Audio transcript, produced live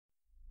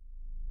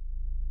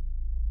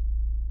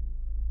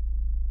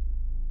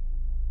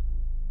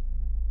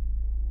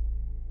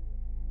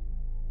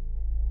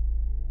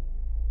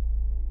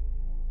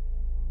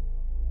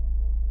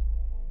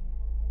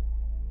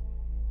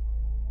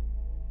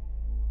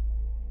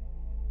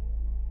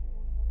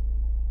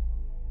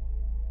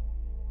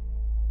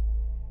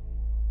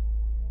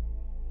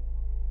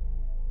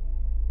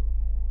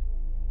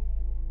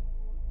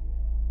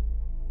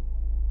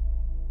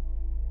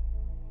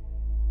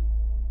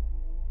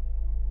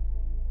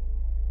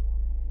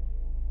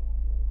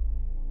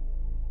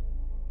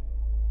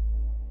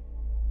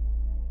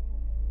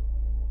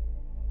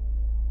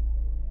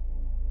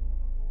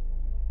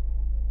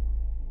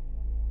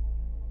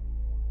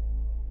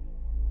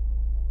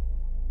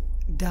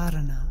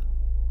dharana,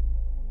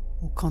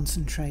 or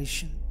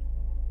concentration,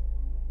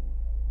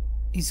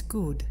 is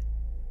good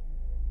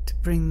to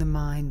bring the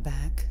mind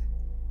back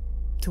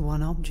to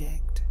one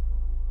object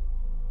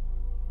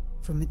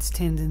from its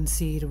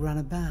tendency to run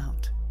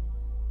about,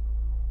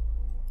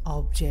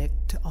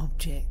 object to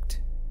object,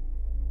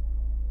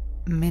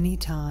 many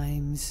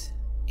times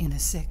in a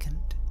second.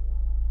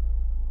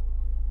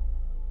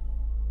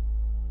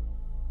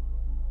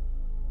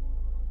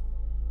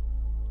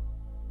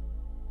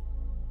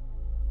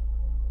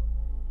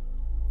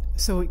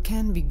 So it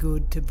can be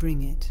good to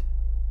bring it,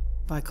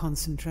 by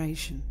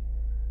concentration,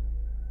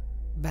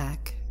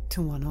 back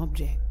to one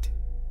object.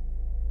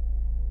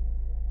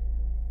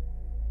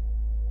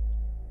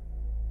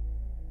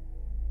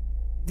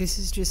 This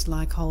is just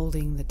like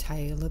holding the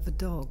tail of a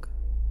dog.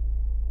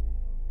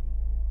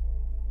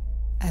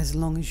 As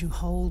long as you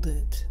hold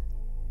it,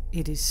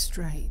 it is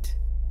straight.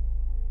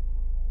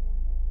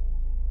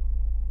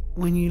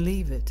 When you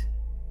leave it,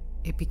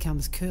 it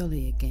becomes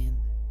curly again.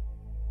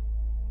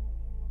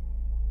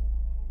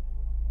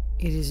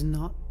 It is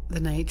not the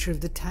nature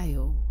of the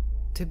tail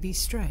to be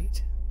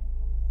straight.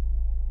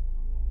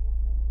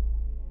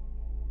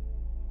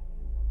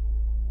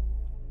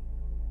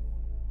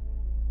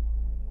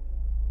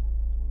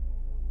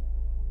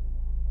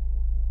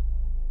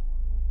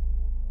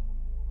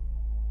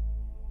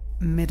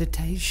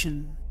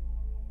 Meditation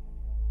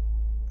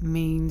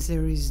means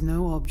there is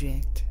no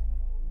object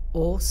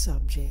or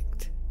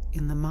subject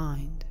in the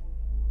mind.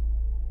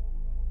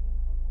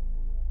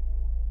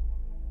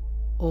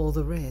 All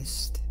the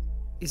rest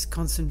is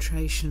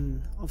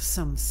concentration of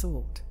some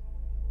sort.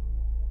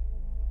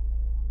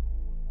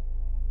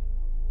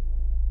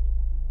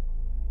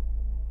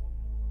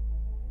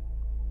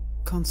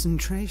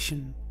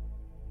 Concentration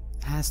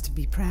has to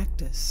be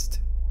practiced.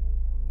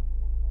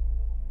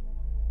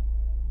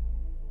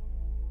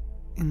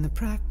 In the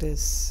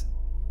practice,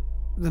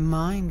 the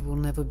mind will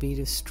never be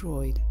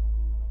destroyed.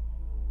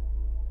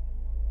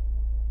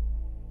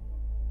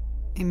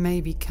 It may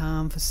be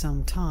calm for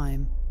some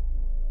time,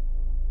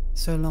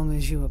 so long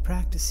as you are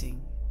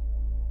practicing,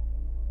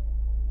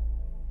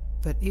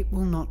 but it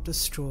will not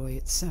destroy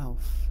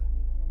itself.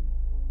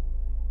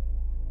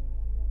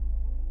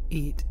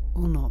 It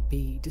will not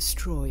be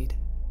destroyed.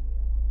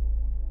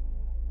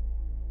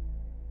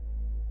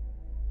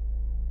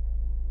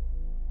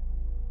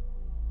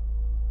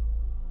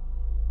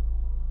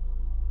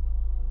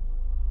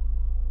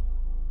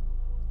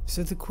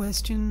 So the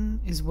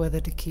question is whether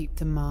to keep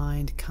the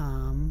mind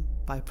calm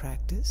by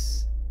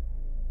practice,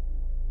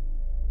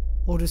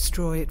 or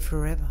destroy it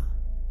forever.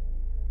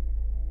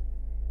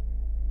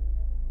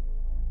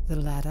 The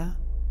latter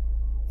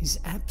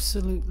is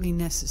absolutely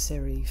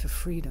necessary for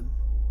freedom.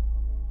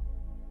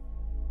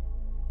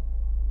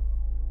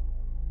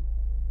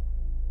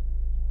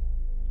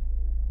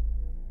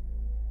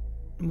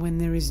 When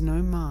there is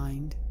no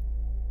mind,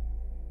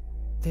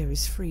 there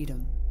is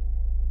freedom.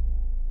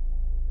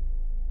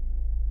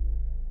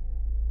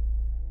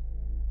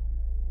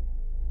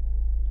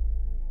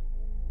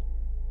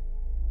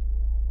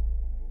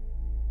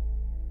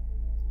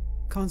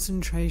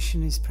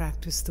 Concentration is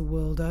practiced the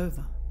world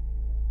over,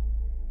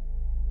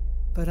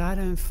 but I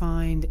don't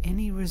find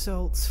any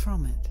results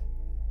from it.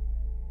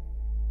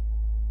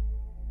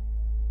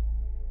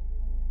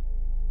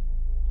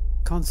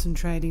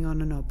 Concentrating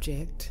on an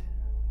object,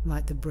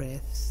 like the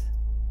breath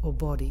or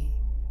body,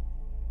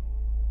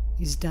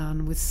 is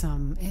done with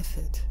some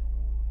effort.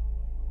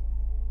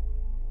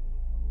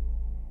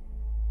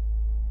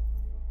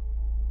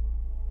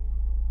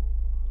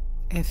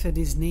 Effort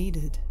is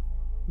needed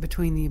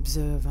between the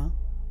observer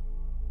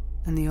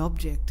and the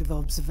object of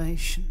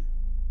observation.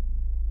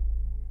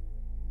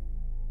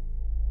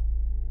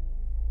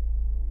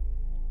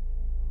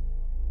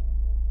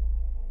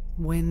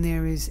 When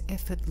there is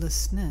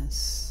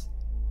effortlessness,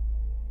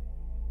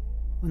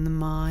 when the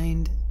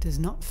mind does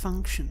not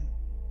function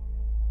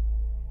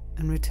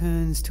and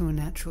returns to a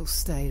natural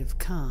state of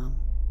calm,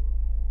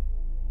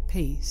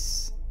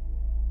 peace,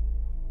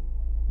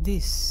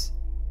 this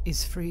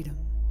is freedom.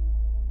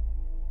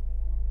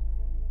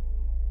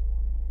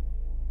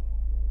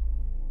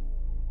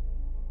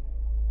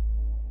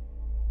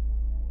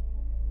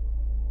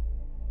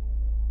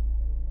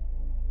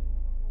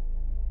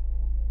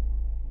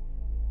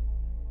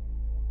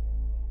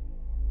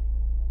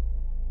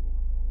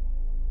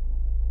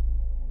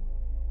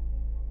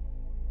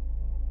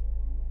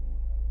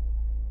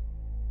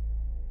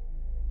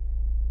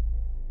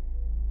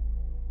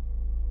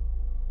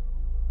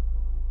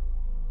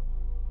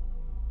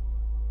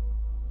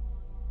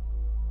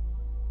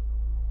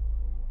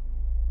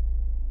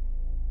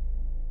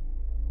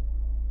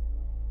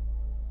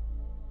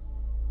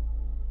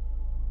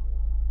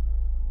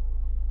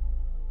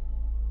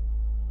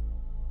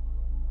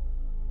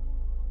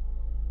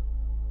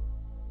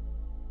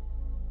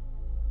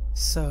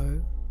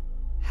 So,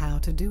 how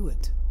to do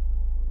it?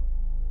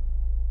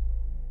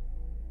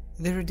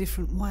 There are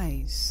different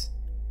ways.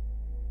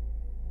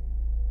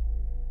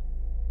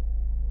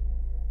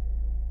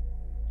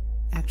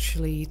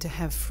 Actually, to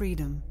have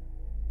freedom,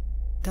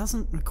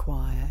 doesn't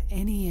require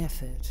any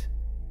effort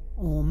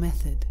or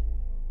method.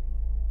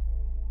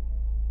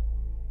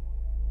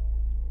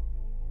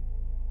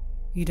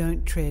 You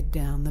don't tread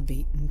down the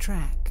beaten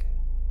track.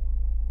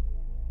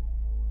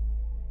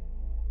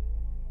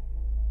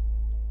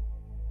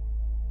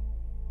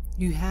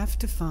 You have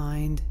to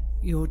find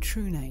your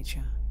true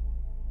nature,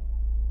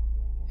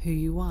 who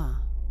you are.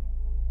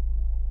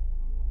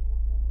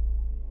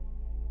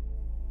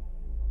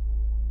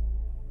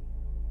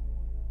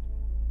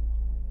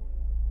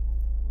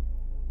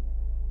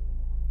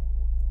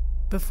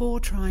 Before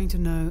trying to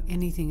know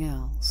anything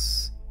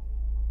else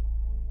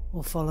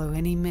or follow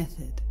any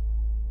method,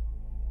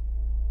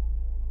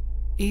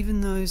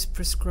 even those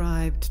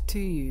prescribed to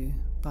you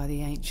by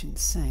the ancient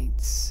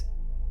saints,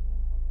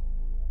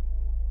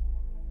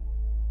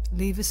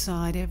 leave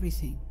aside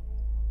everything.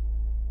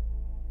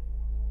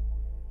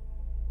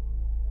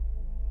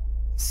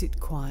 Sit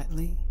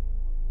quietly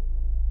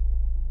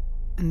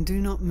and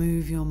do not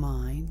move your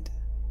mind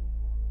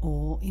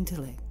or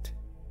intellect.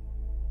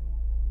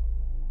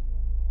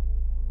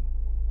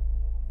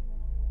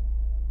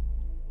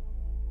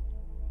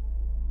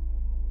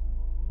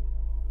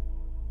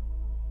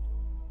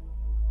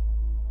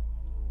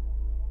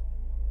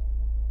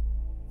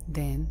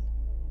 Then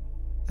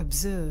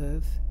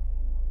observe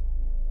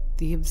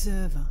the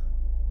observer.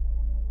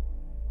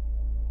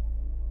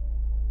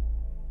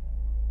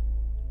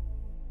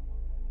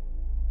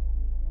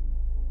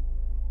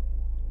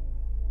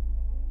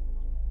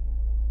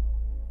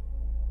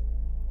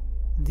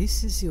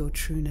 This is your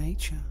true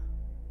nature,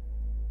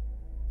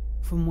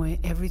 from where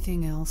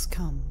everything else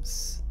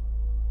comes.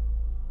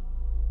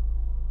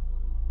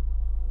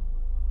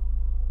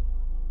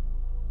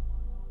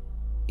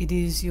 It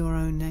is your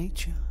own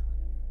nature.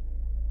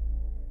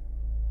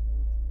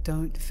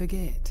 Don't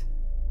forget.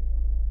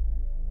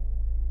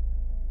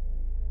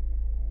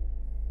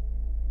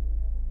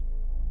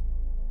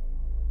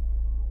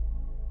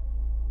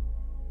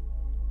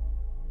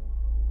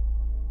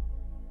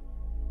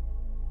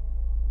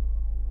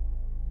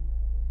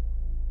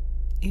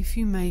 If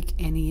you make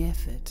any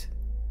effort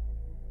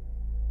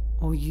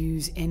or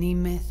use any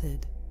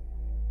method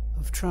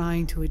of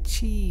trying to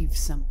achieve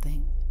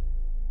something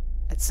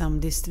at some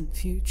distant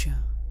future,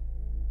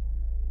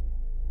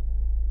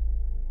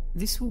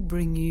 this will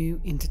bring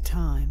you into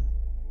time.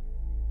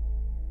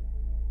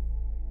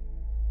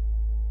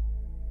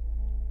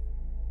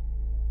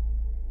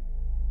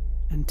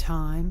 And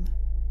time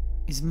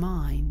is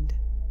mind.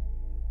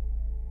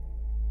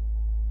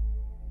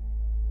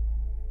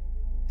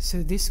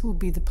 So this will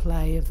be the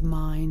play of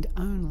mind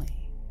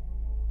only.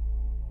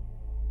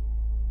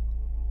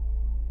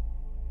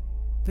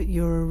 But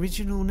your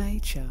original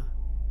nature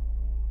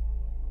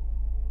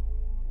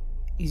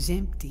is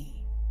empty.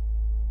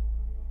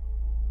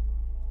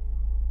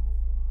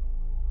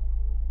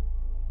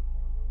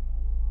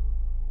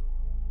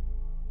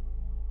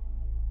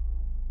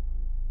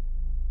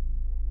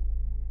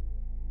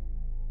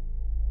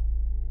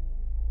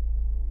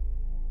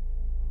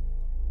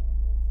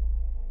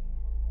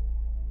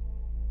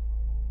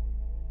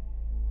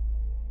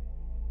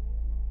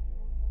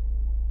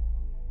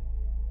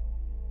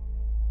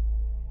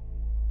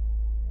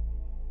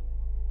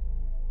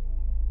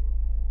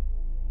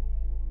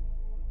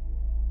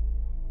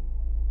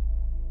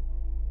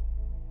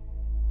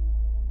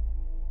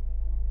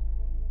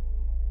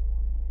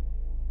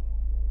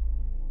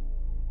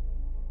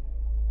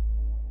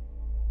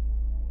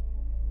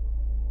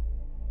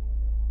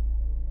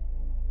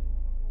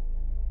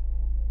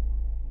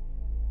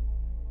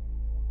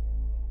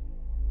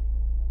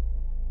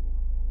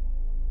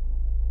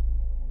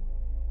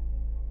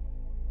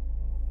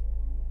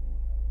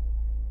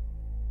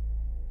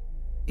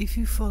 If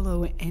you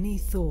follow any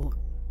thought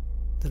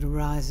that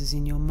arises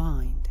in your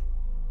mind,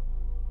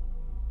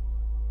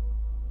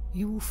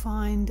 you will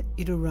find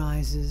it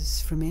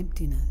arises from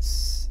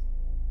emptiness,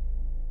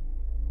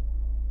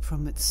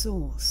 from its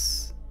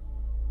source.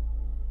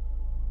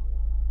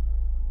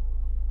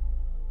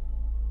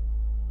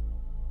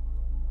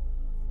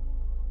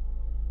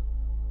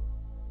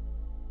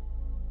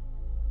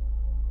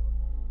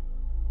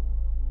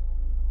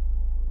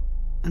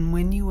 And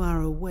when you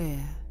are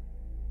aware,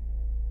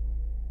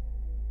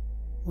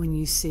 when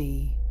you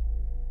see,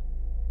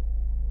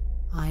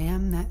 I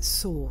am that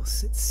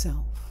source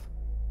itself,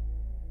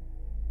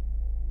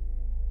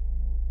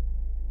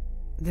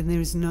 then there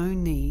is no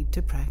need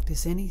to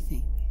practice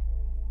anything.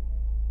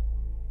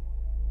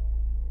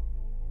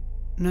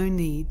 No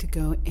need to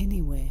go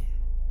anywhere.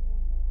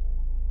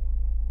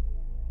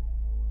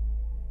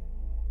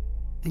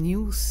 And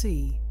you will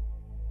see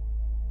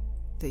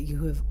that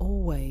you have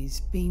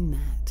always been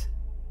that.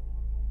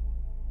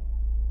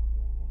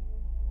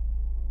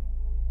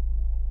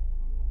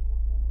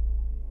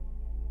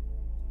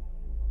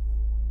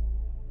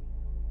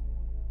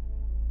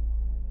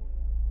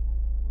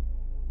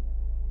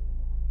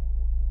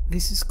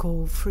 This is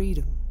called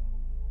freedom,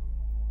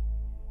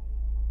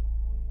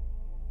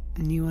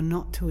 and you are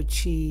not to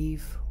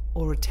achieve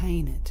or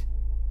attain it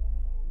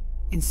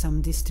in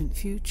some distant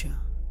future.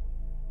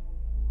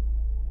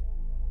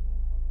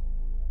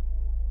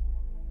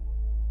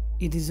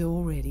 It is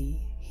already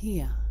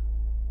here.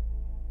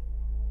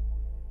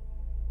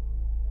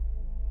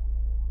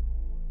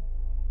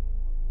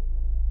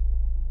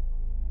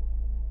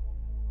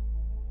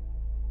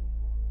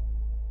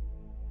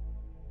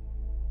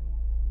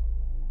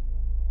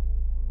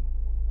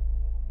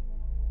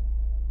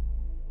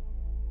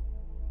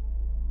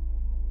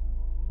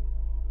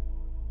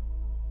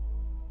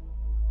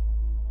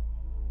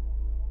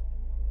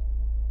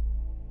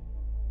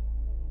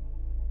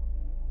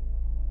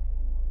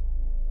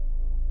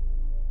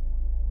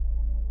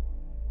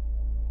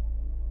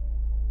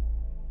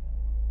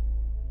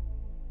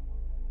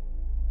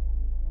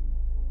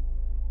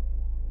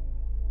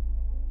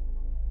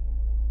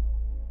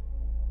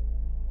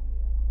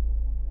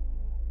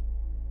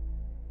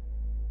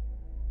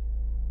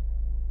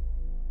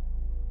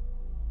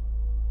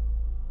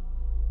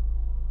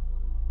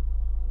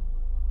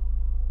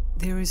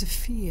 There is a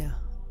fear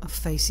of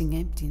facing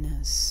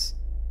emptiness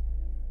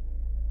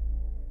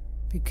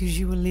because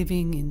you are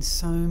living in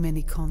so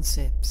many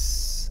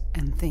concepts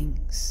and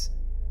things.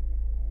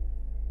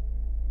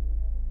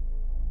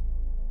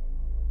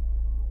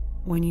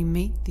 When you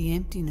meet the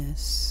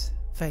emptiness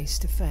face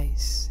to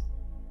face,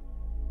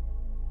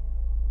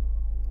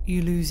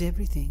 you lose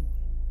everything.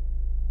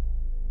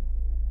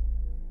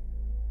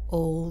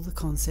 All the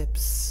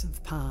concepts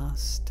of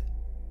past,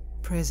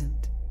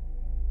 present,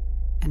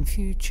 and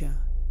future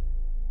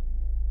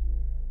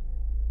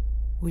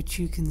which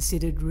you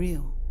considered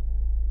real.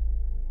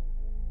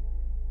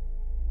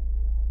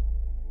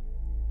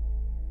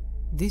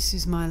 This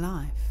is my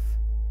life.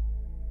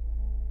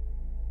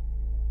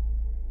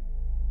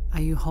 Are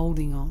you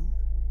holding on?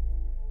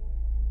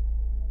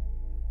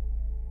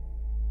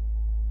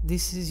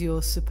 This is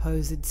your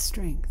supposed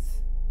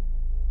strength.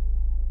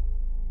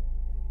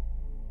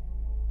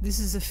 This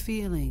is a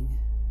feeling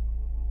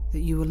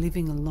that you are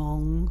living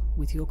along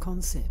with your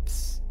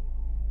concepts.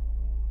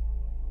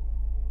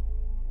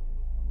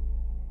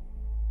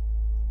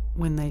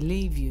 When they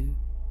leave you,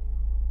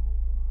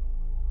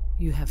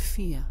 you have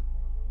fear.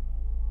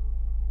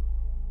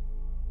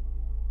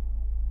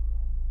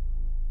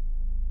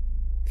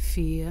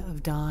 Fear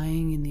of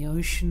dying in the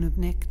ocean of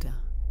nectar.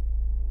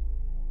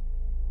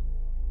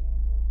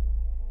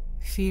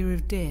 Fear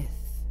of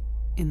death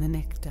in the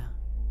nectar.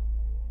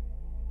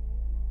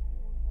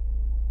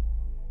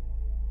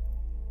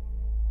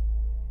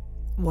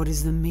 What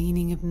is the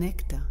meaning of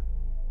nectar?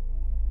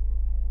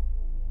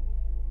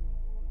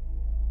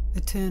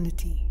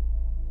 Eternity.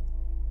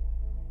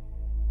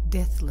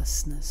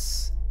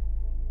 Deathlessness.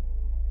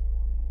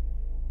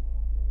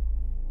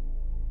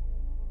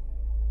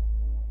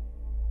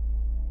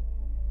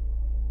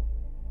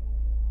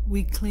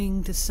 We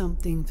cling to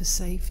something for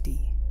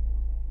safety,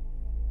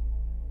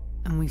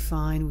 and we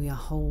find we are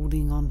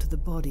holding on to the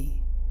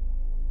body,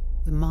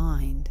 the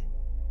mind,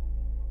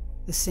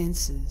 the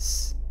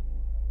senses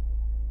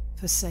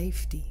for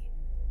safety.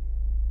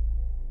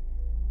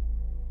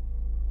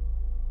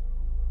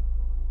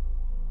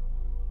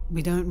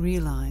 We don't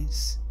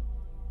realize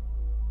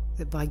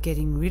that by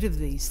getting rid of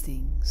these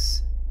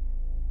things,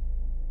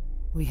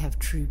 we have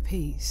true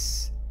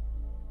peace.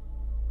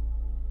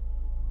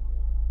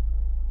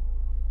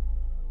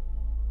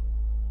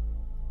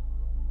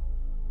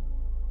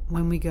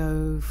 When we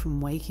go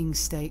from waking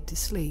state to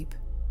sleep,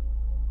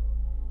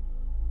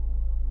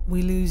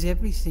 we lose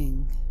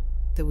everything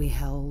that we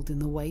held in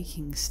the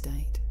waking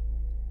state.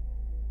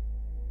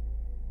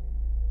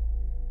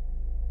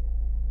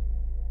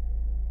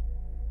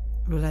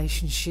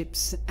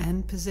 Relationships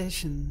and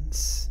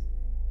possessions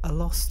are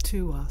lost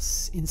to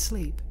us in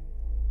sleep.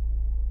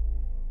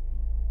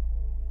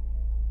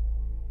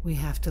 We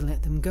have to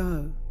let them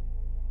go.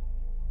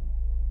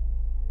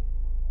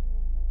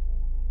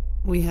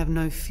 We have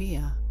no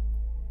fear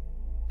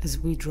as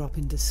we drop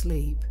into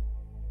sleep.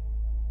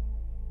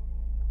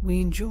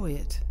 We enjoy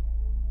it.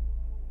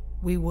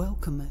 We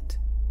welcome it.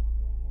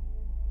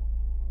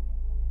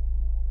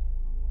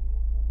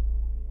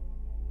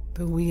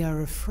 But we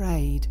are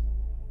afraid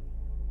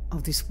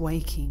of this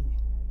waking,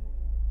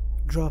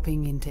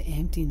 dropping into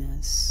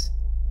emptiness,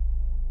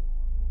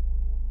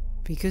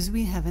 because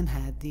we haven't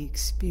had the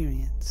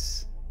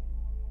experience.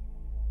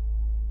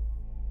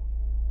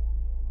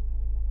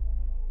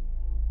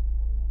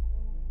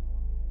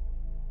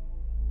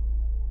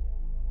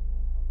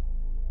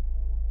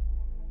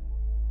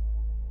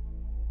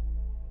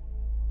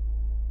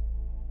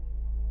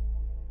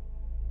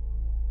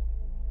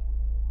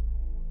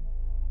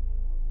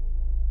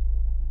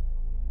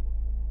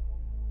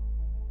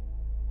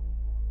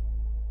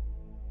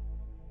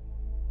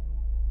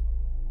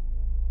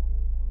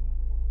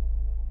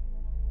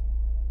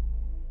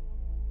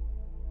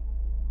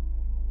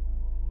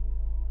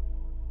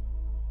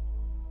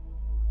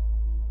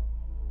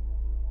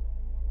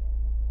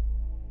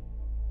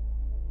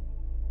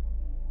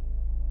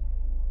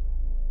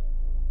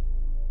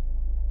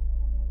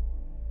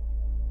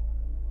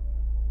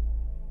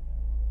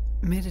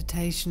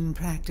 Meditation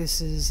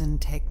practices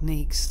and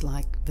techniques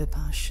like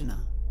Vipassana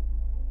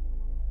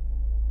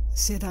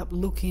set up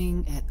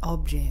looking at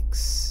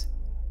objects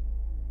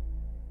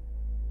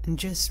and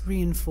just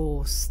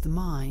reinforce the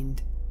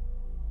mind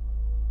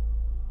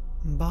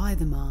by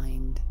the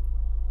mind.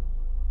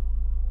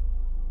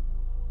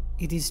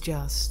 It is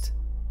just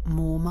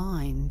more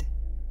mind.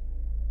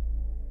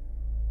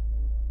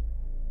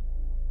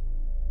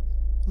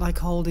 Like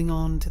holding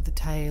on to the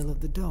tail of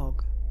the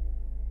dog.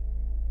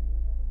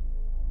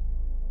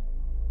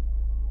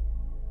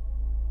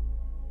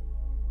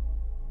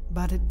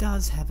 But it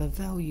does have a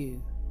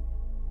value.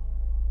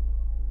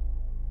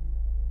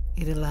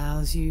 It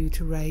allows you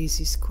to raise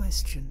this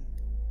question,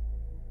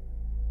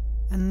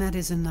 and that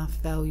is enough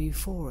value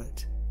for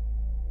it.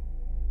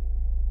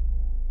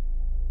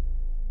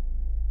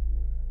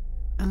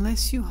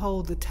 Unless you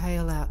hold the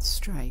tail out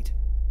straight,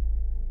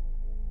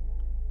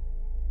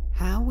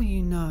 how will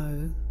you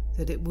know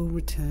that it will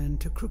return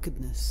to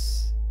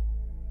crookedness?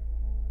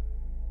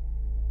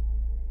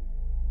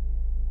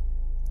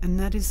 And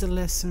that is the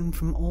lesson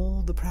from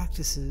all the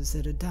practices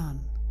that are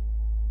done.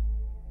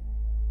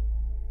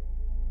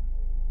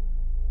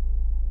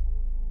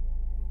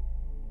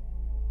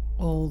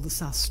 All the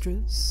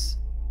sastras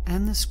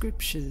and the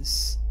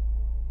scriptures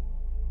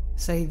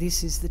say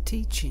this is the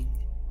teaching.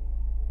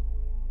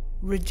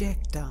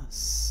 Reject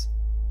us.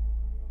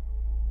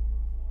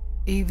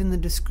 Even the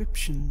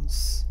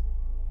descriptions.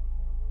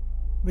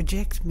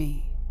 Reject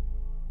me.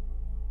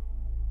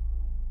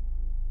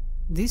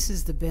 This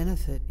is the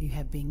benefit you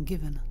have been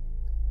given.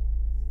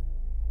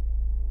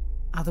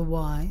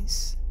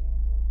 Otherwise,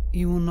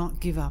 you will not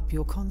give up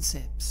your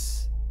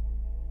concepts.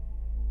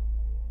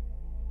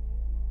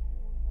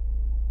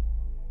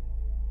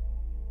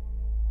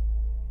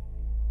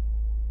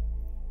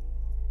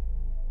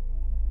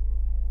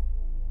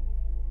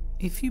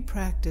 If you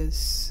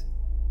practice,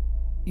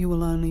 you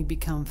will only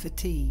become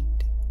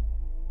fatigued.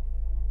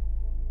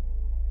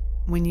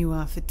 When you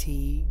are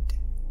fatigued,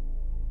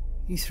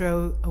 you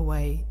throw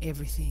away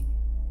everything.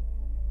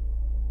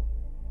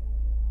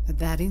 At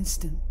that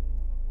instant,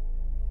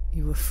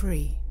 you are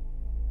free.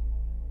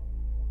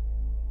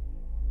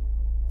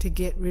 To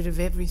get rid of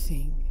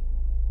everything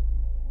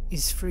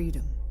is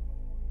freedom.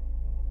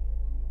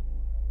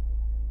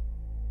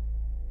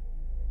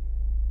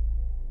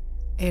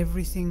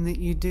 Everything that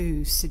you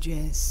do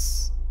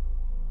suggests,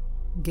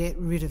 get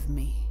rid of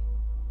me.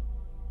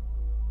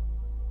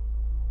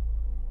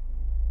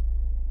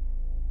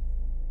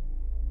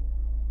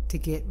 To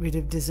get rid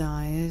of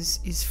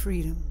desires is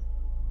freedom.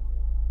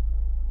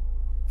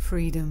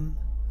 Freedom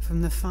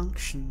from the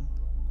function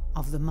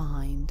of the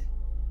mind.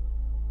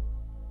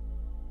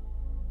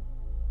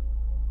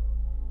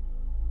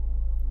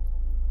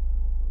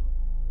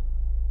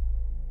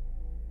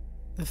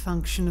 The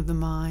function of the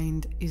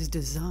mind is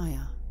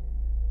desire.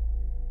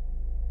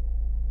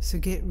 So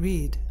get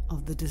rid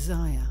of the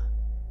desire.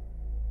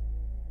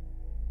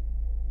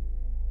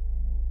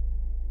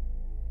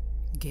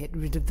 Get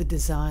rid of the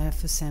desire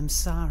for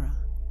samsara.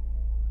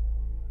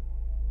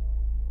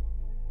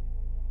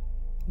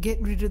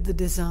 Get rid of the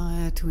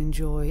desire to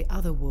enjoy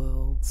other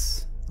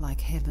worlds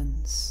like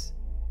heavens.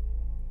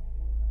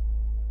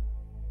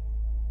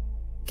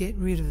 Get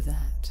rid of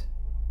that.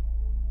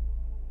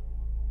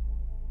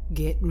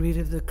 Get rid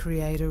of the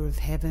creator of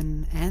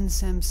heaven and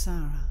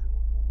samsara.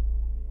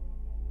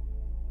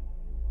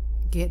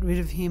 Get rid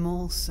of him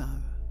also.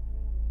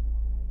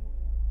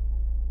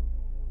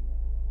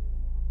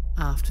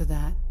 After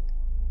that,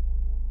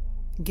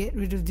 get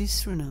rid of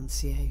this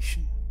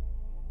renunciation.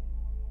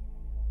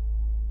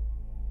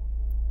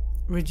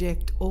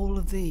 Reject all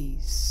of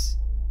these.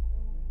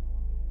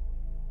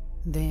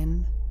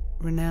 Then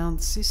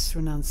renounce this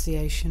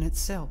renunciation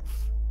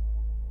itself.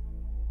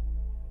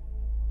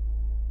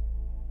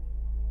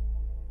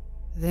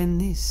 Then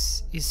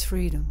this is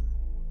freedom.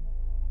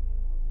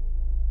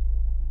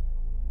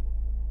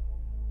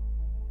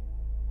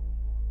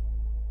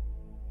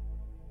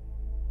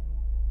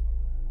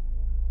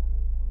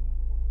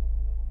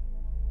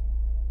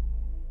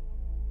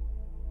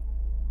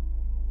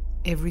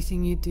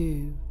 Everything you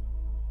do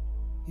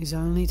is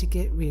only to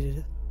get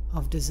rid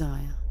of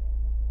desire.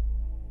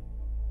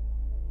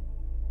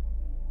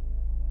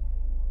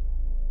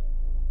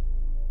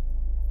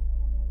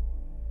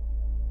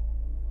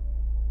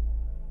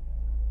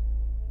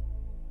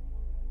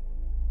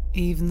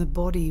 Even the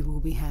body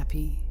will be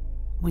happy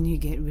when you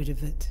get rid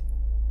of it.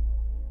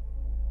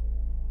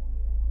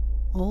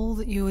 All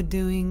that you are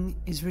doing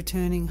is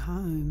returning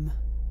home,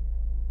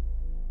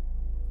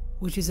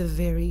 which is a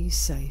very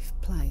safe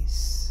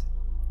place.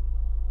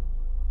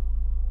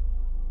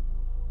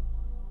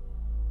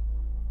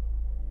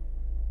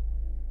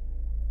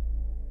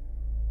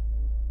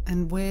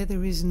 And where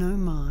there is no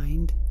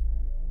mind,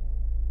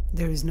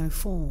 there is no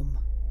form.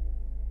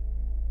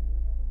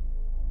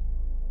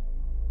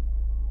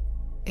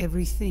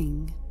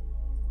 Everything,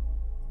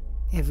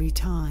 every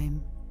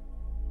time,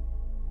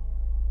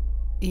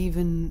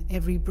 even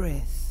every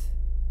breath,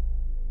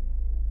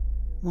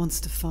 wants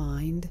to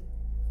find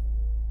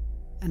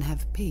and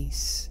have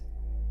peace.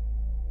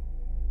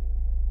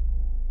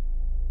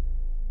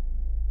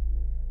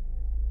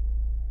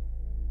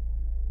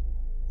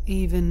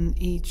 Even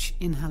each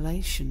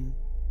inhalation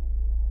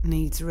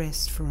needs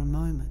rest for a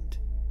moment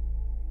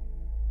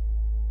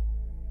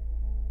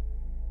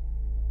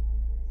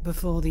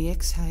before the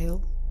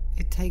exhale.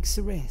 It takes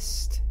a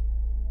rest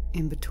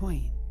in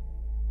between.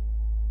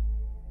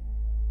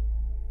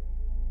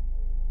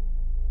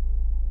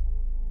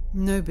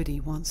 Nobody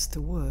wants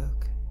to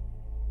work.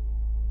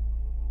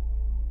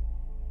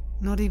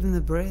 Not even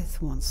the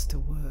breath wants to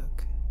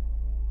work.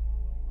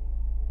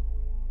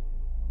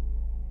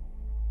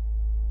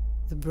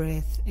 The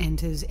breath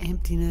enters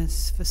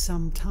emptiness for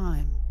some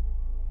time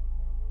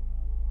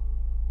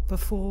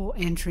before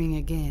entering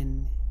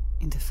again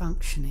into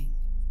functioning.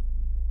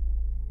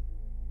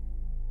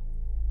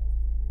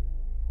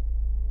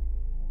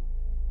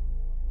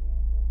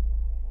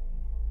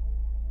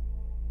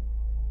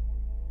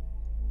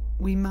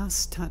 We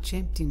must touch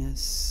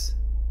emptiness,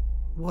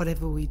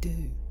 whatever we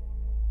do.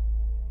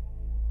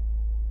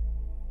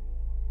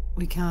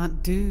 We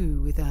can't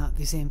do without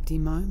this empty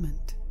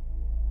moment.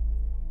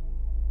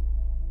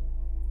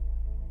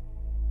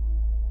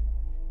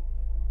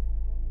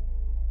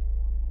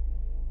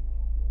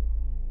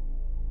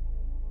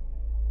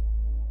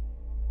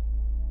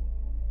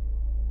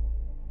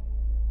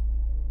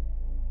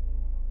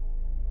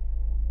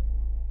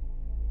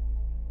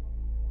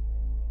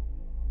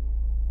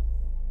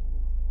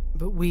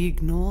 But we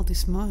ignore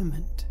this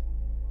moment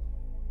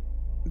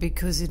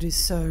because it is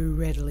so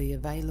readily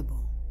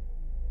available.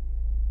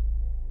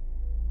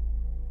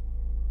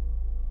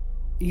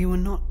 You are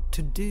not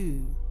to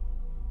do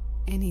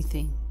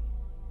anything.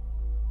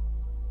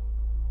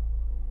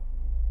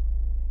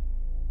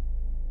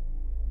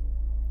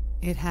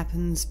 It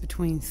happens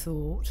between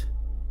thought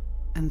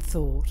and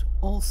thought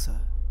also,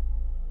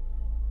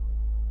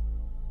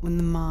 when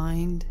the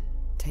mind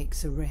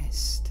takes a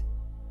rest.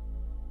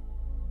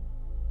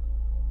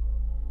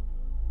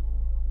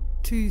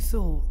 Two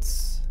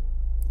thoughts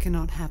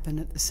cannot happen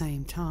at the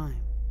same time.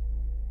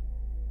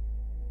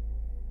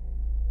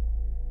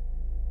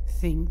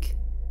 Think,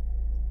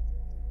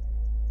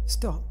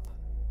 stop,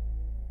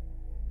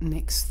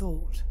 next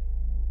thought.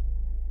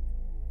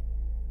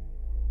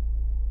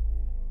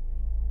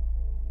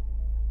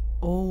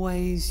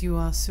 Always you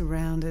are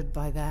surrounded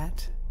by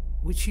that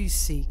which you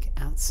seek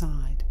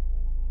outside.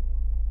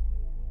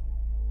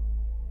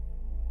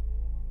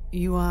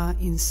 You are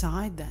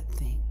inside that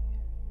thing,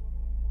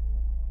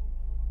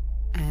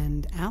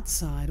 and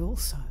outside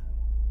also.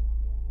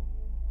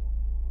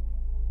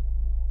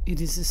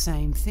 It is the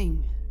same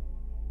thing,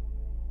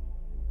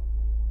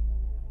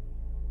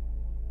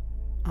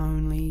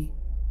 only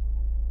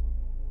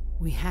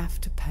we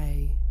have to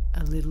pay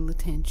a little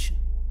attention.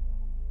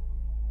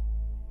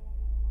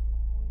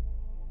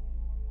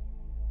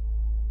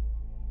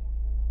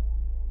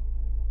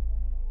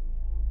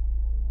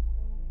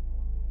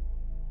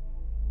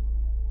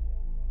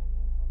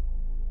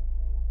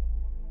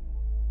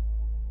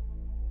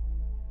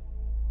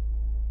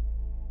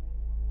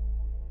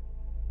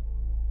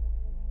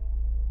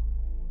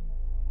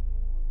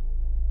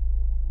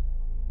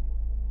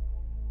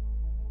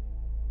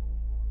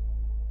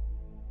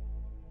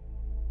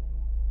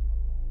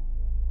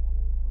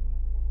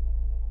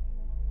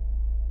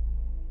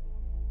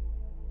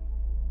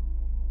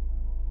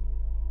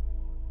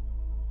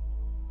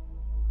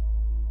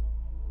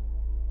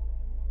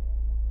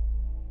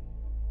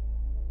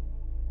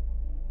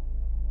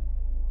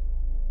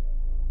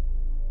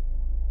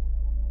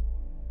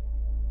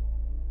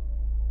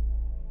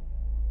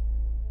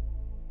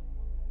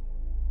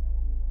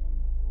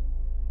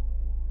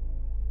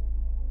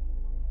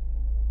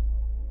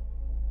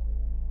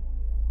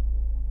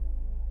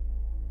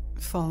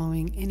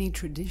 Following any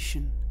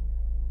tradition,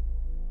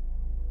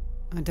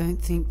 I don't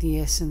think the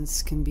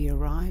essence can be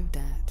arrived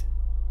at.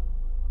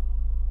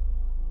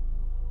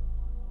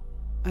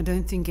 I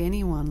don't think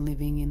anyone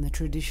living in the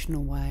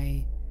traditional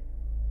way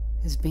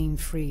has been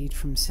freed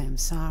from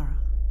samsara.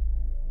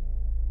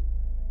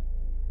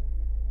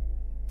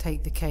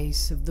 Take the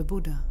case of the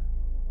Buddha.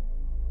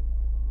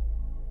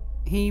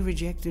 He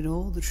rejected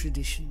all the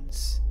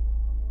traditions.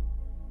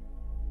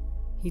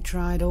 He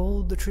tried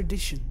all the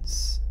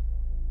traditions.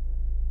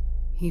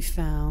 He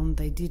found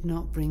they did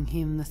not bring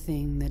him the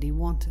thing that he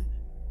wanted.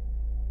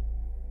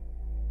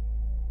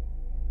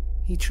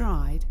 He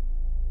tried,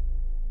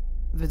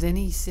 but then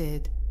he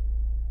said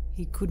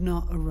he could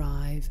not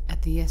arrive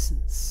at the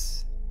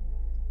essence,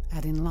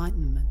 at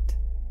enlightenment.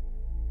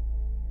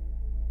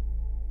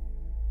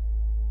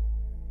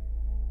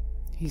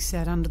 He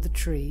sat under the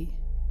tree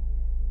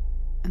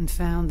and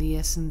found the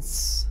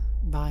essence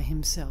by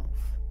himself.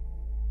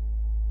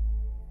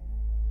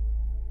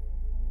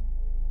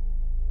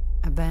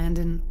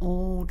 Abandon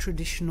all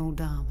traditional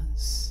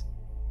dharmas,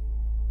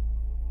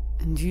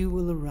 and you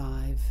will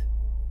arrive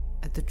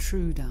at the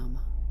true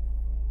dharma.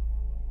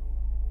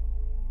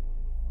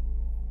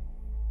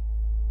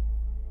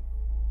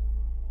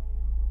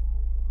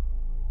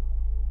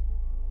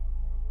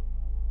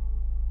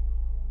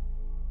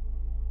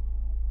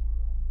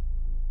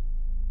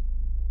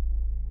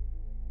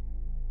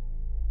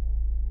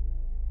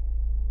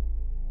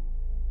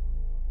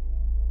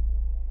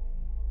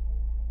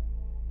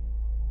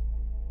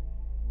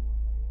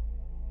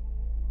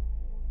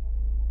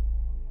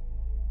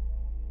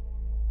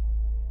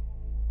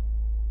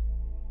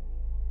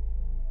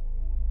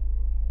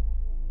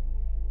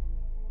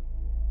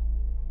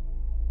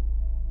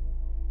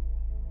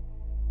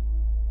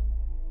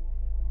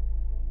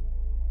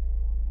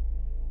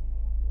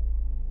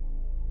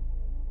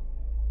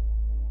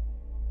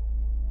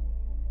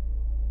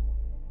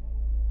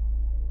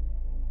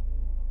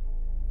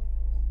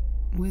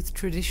 with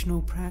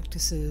traditional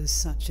practices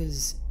such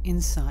as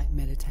insight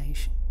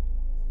meditation,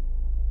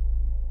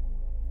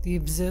 the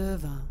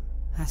observer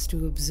has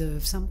to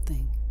observe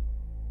something,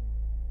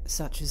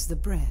 such as the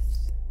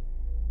breath.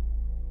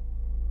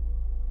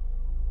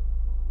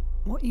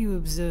 What you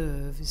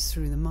observe is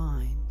through the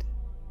mind,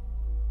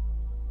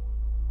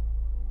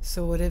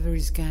 so whatever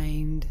is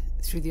gained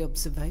through the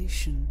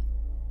observation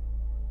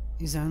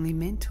is only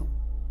mental.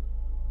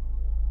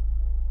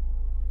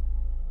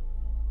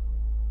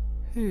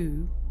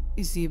 Who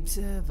is the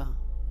observer?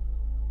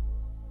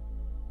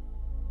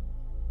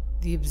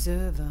 The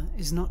observer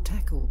is not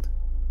tackled,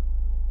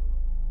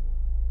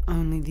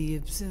 only the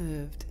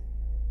observed,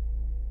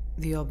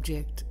 the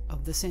object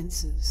of the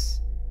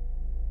senses.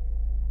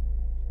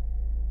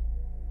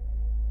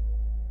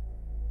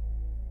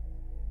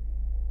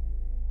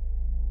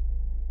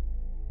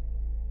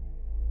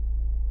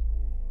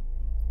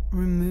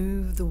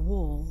 Remove the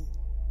wall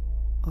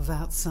of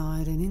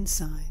outside and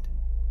inside.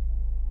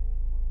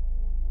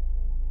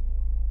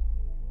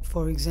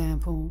 For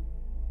example,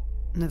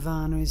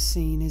 nirvana is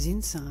seen as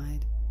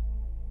inside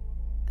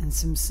and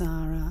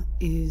samsara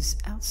is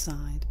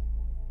outside,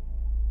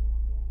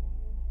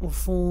 or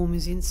form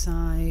is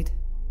inside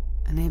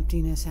and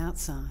emptiness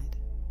outside.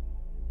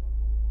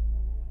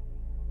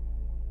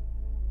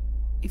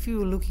 If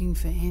you are looking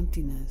for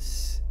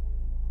emptiness,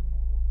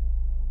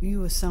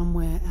 you are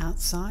somewhere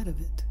outside of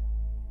it.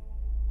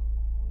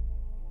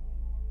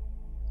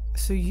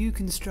 So you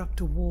construct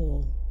a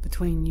wall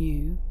between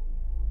you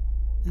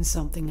and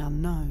something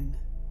unknown.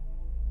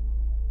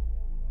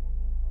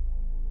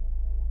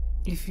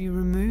 If you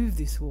remove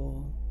this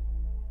wall,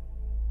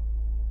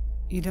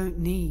 you don't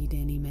need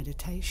any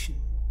meditation.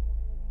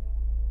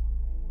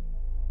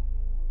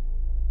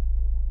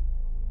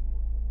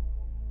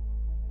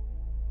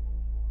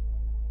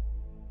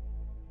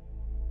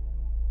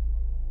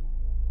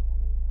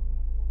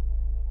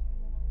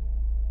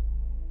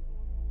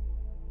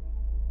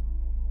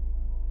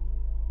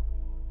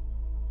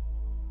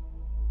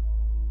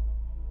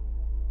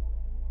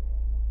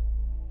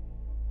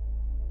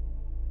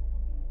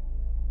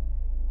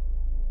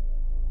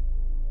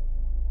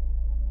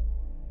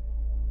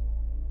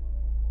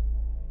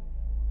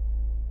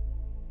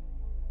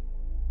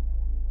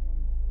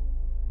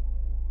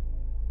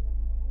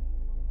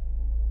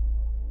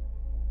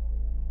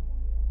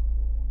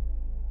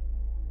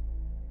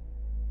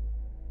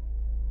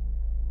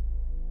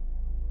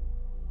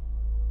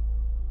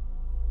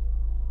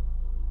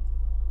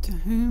 To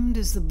whom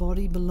does the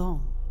body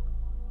belong?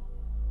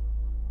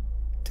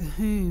 To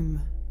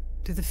whom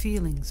do the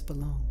feelings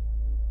belong?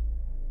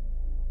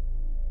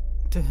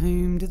 To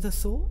whom do the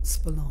thoughts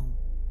belong?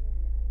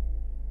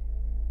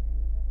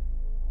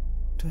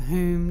 To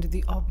whom do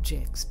the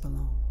objects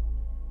belong?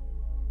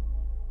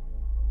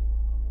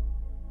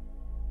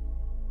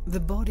 The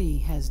body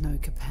has no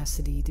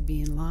capacity to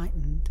be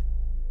enlightened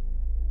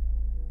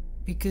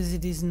because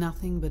it is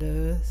nothing but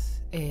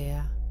earth,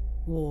 air,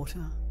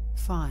 water,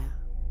 fire.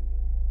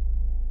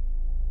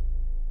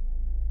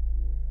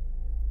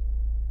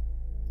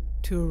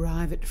 To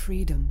arrive at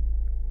freedom,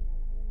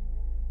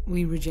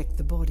 we reject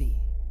the body.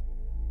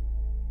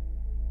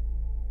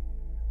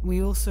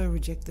 We also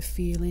reject the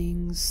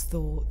feelings,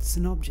 thoughts,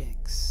 and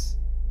objects.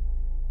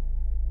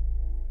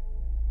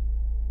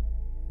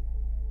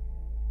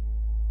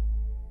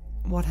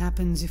 What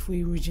happens if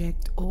we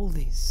reject all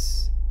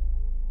this?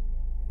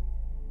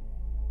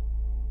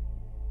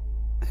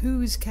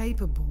 Who is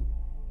capable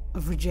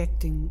of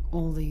rejecting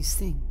all these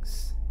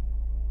things?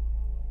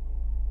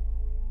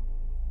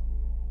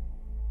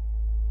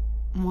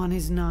 One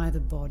is neither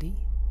body,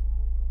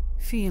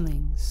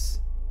 feelings,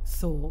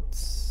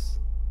 thoughts,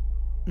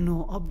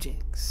 nor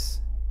objects.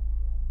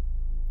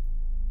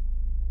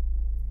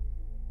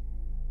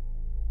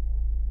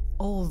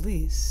 All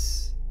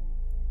this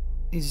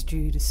is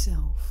due to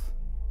self.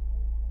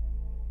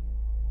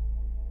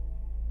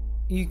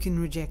 You can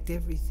reject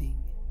everything,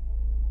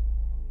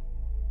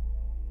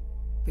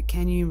 but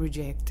can you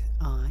reject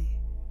I?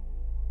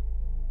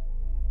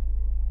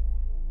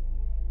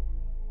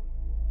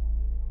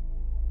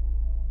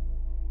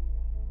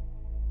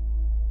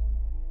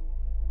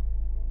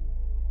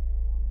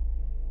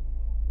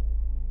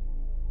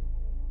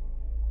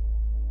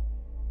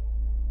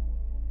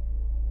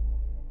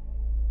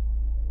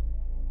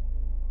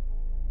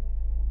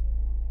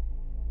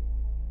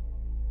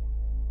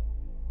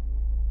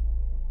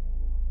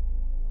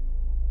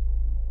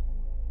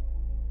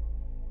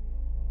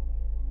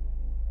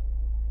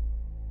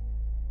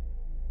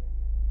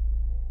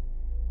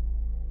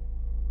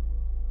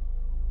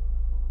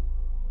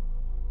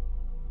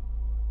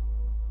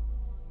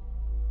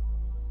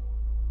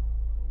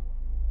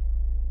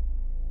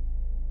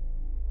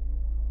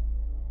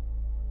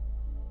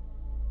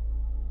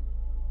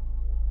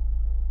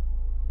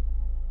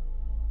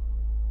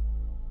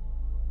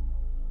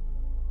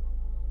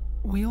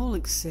 We all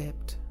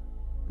accept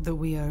that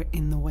we are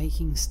in the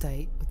waking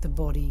state with the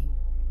body,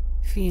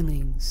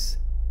 feelings,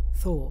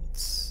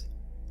 thoughts,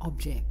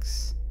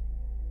 objects.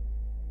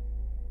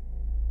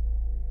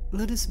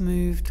 Let us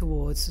move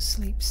towards a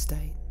sleep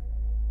state.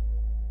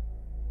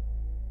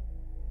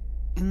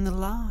 In the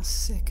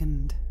last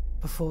second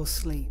before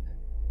sleep,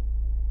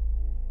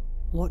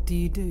 what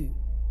do?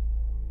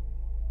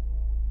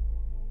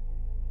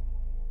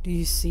 Do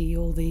you see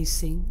all these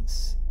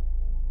things?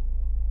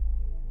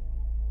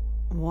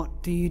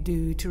 What do you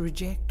do to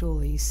reject all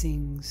these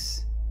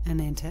things and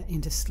enter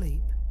into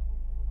sleep?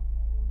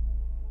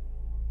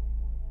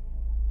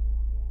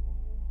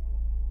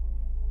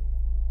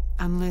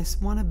 Unless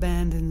one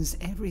abandons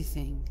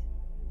everything,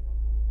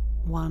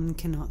 one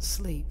cannot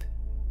sleep.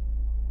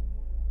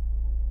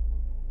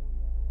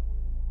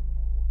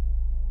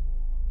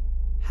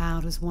 How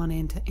does one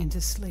enter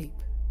into sleep?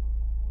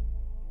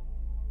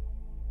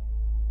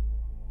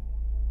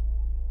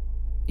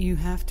 You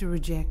have to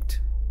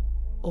reject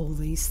all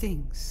these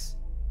things.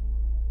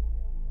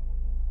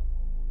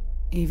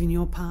 Even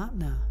your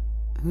partner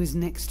who is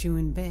next to you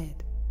in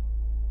bed.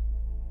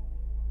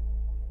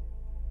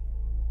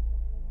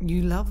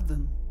 You love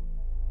them,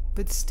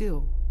 but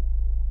still,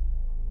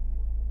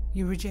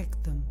 you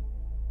reject them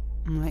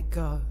and let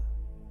go.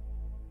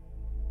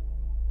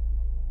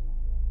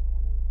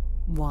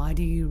 Why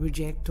do you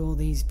reject all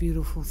these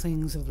beautiful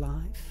things of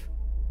life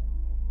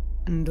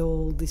and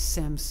all this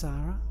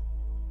samsara?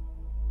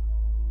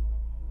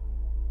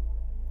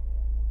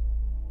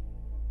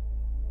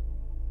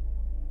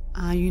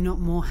 Are you not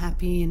more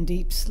happy in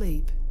deep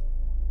sleep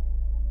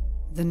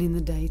than in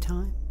the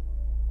daytime?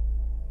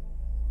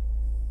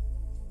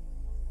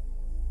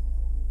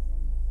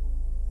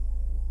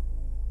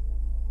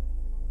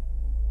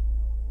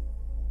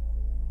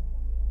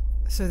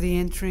 So the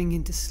entering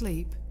into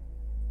sleep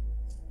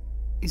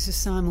is a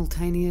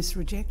simultaneous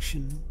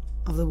rejection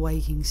of the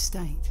waking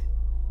state.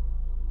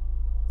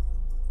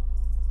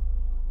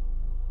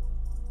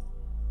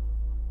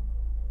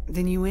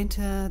 Then you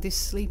enter this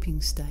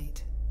sleeping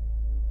state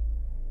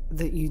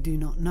that you do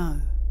not know.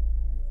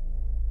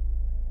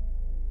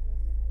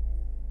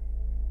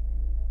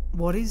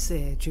 What is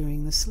there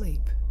during the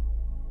sleep?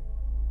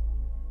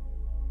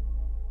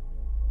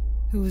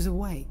 Who is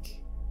awake?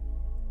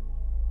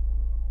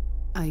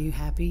 Are you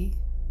happy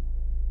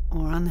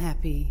or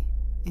unhappy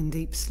in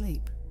deep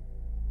sleep?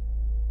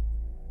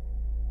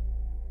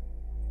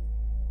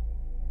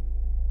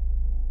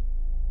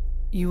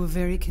 You are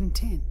very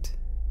content.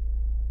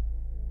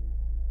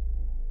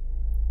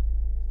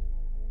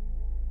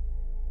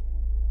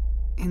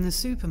 In the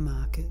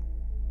supermarket,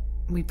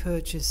 we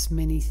purchase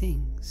many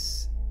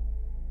things.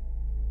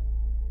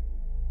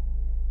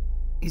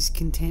 Is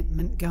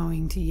contentment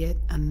going to yet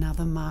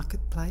another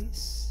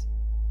marketplace?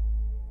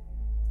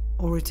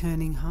 Or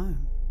returning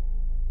home?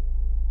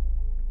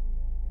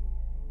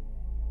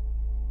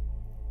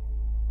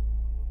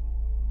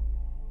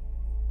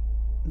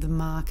 The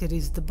market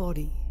is the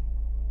body,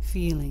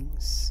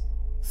 feelings,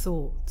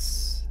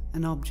 thoughts,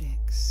 and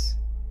objects.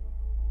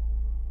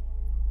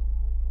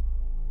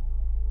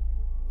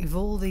 If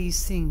all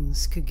these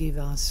things could give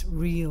us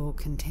real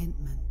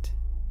contentment,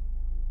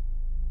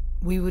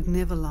 we would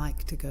never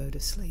like to go to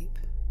sleep.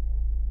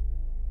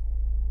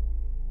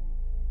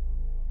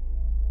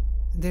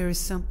 There is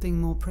something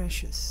more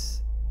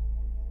precious,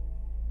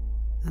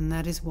 and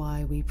that is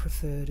why we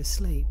prefer to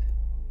sleep.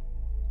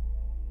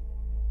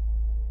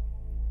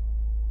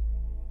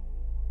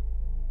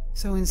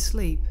 So in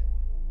sleep,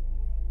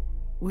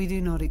 we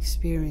do not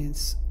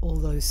experience all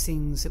those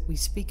things that we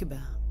speak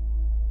about.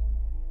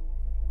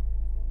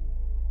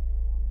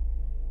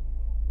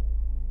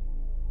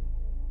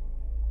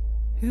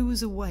 Who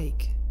was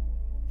awake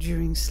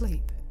during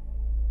sleep?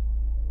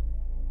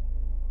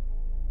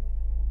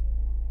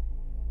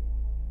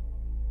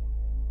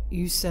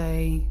 You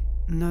say,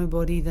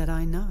 nobody that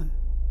I know.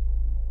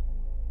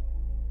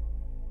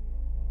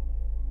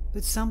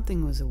 But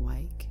something was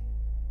awake.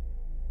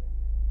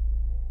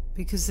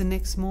 Because the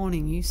next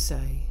morning you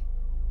say,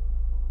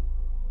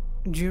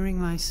 during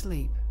my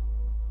sleep,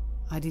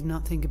 I did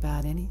not think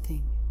about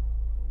anything.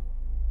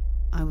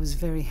 I was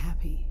very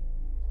happy.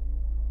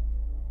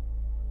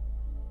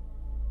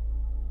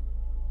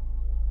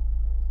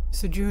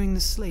 So during the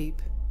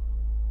sleep,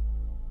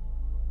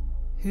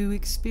 who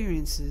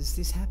experiences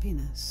this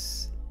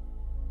happiness?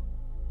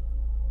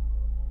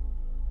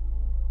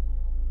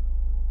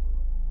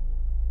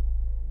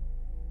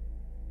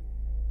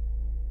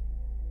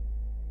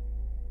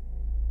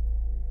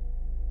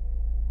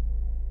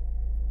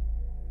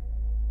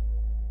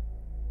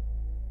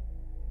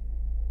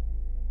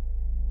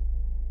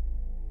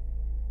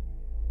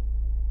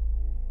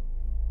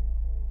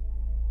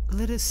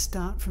 Let us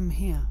start from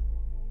here.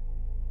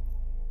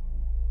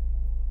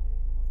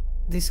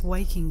 This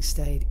waking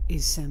state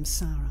is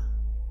samsara.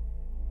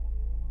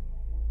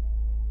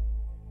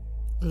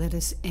 Let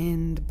us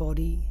end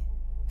body,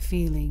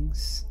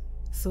 feelings,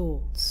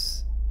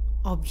 thoughts,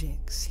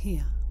 objects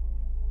here.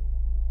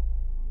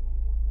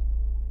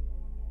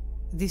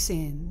 This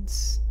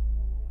ends,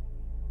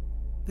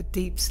 but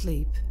deep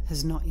sleep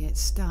has not yet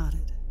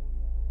started.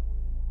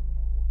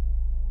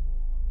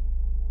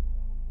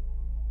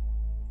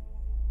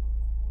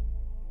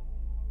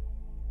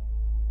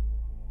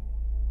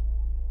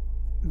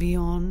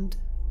 Beyond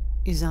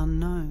is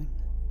unknown.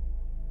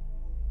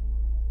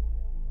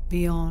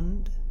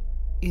 Beyond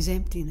is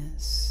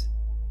emptiness.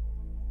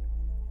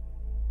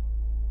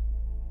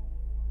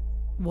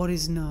 What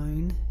is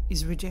known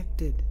is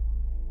rejected,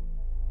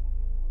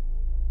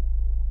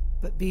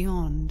 but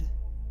beyond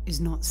is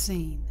not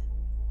seen.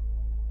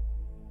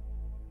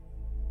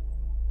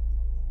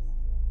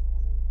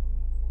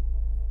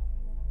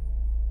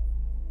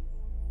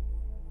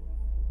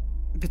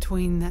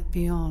 Between that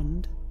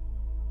beyond,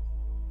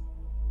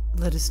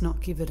 let us not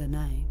give it a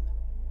name,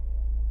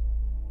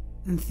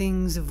 and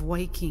things of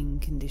waking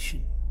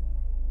condition.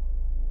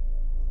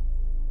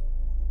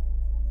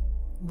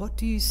 What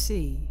do you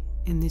see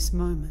in this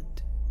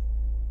moment?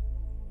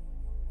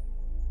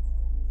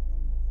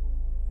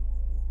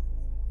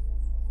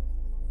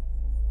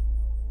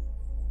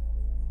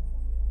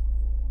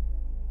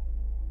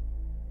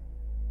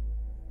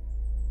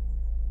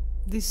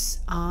 This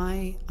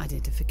I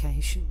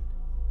identification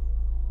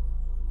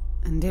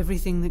and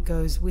everything that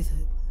goes with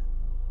it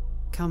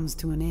comes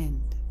to an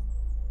end.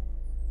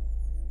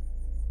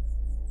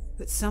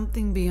 But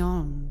something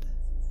beyond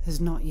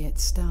has not yet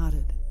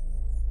started.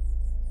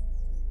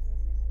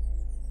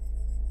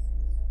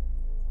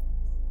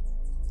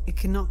 It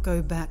cannot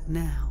go back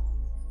now.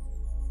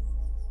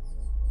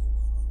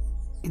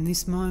 In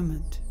this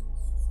moment,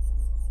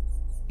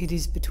 it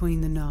is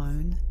between the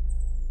known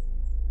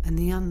and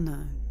the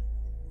unknown.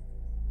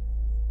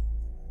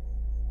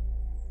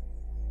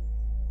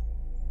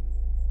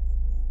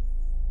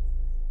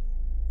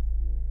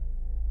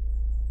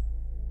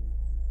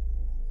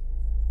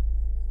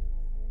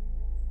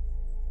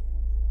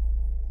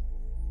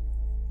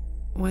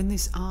 When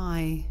this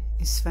I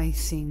is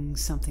facing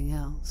something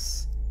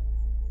else,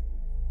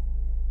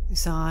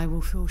 this I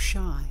will feel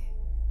shy,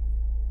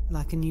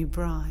 like a new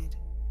bride.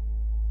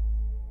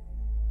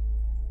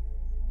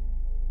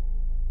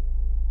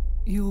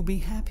 You will be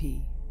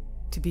happy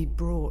to be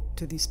brought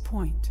to this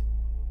point,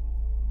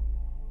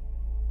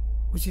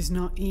 which is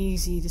not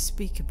easy to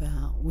speak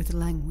about with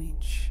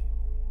language.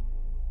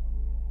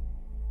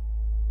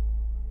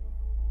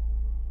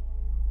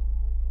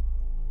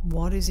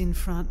 What is in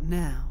front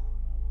now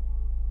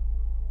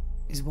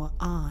is what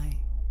I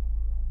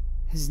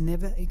has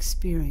never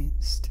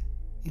experienced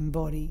in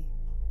body,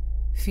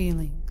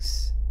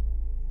 feelings,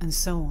 and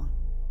so on.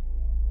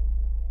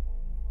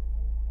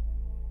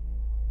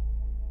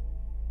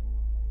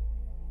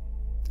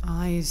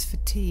 I is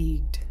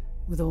fatigued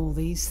with all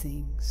these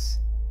things,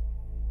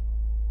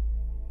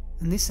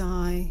 and this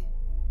I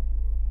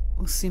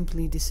will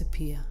simply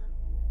disappear.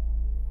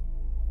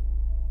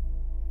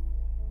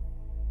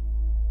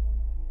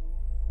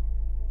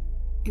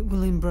 It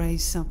will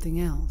embrace something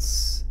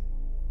else,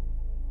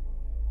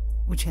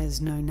 which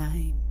has no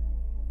name.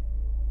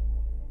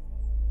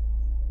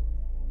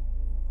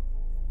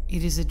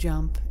 It is a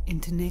jump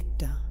into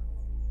nectar,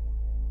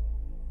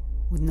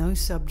 with no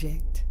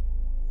subject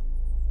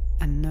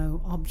and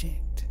no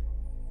object.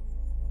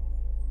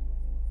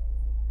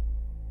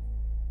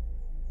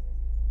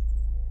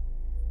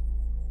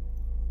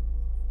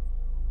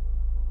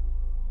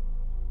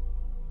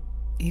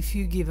 If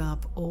you give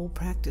up all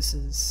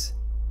practices,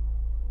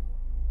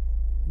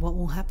 what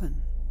will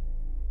happen?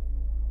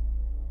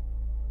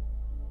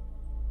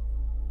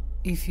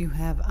 If you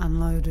have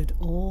unloaded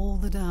all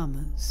the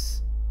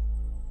dharmas,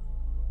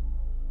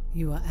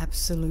 you are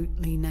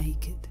absolutely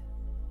naked.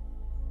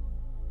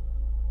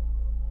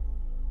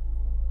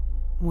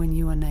 When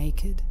you are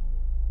naked,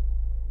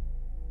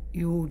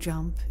 you will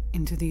jump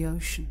into the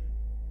ocean,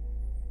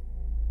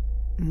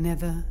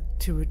 never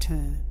to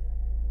return.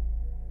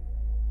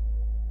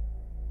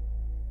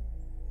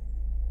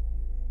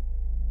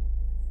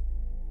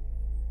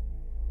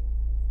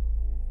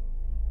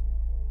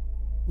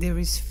 There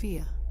is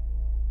fear,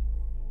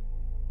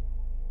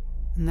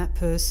 and that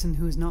person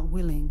who is not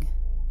willing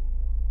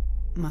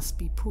must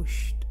be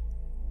pushed.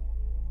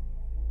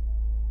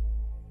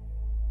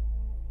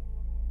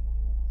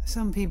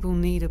 Some people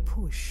need a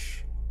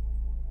push.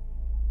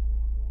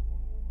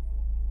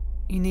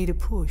 You need a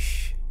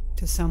push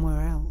to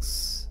somewhere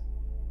else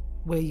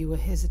where you were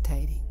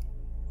hesitating.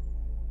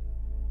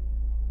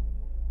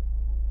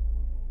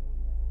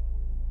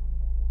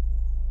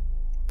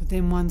 But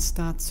then one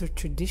starts a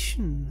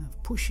tradition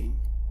of pushing.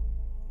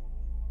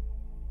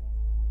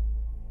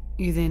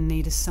 You then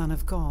need a son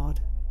of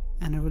God,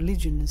 and a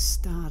religion is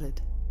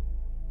started.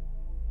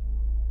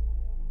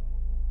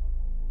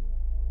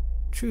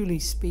 Truly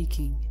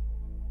speaking,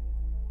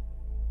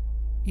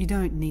 you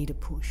don't need a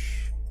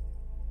push.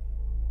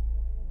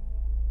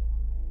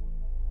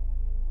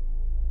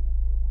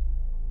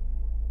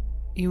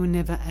 You are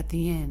never at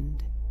the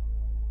end,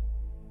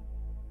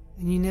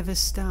 and you never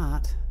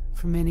start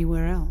from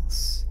anywhere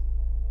else.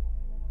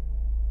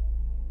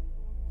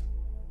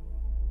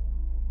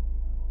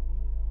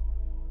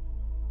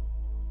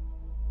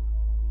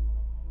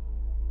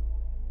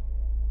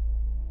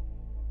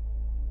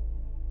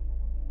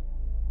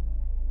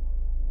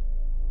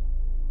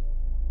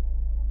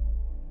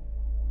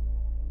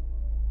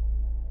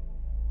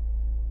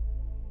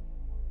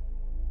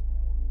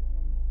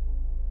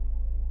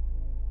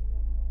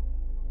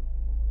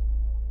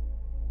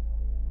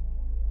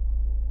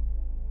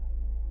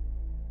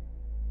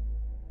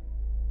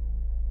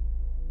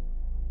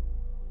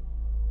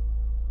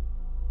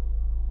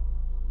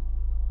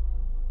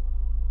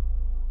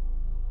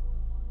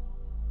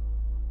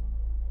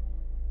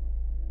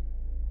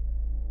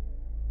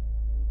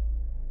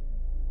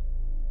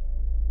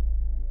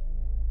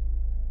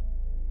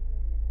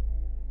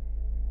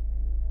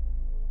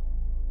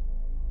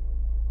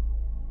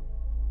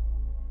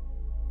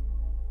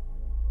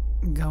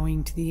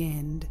 going to the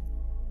end,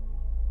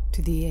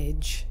 to the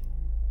edge,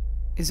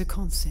 is a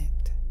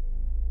concept.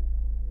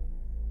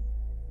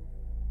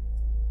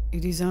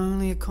 It is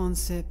only a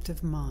concept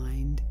of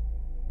mind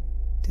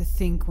to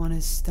think one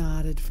has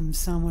started from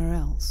somewhere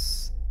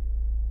else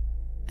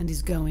and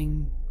is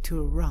going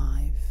to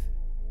arrive.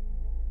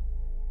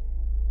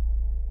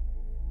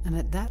 And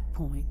at that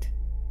point,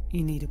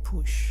 you need a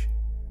push.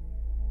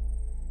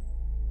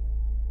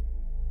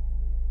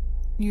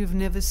 You have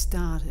never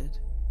started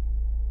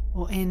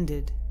or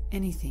ended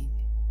anything.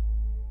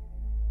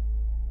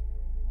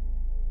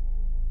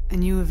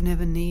 And you have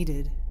never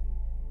needed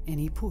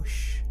any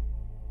push.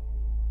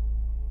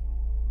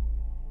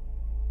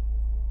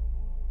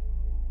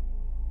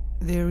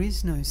 There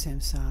is no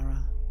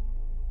samsara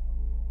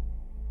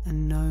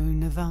and no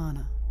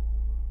nirvana.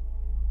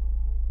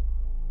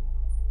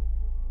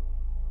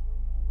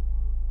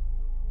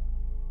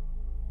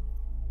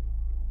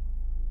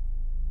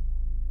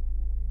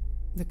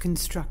 The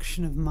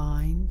construction of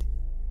mind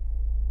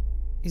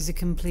is a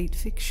complete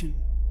fiction.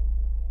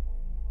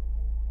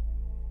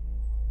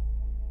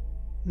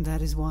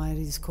 That is why it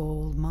is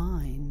called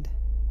mind.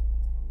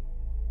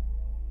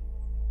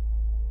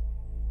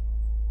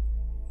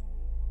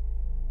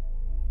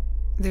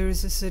 There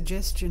is a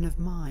suggestion of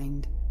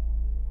mind.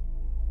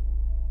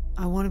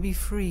 I want to be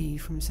free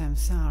from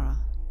samsara.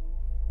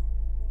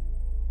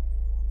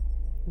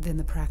 Then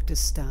the practice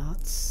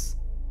starts,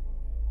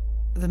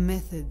 the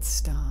method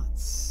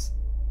starts,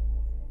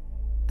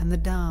 and the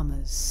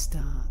dharmas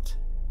start.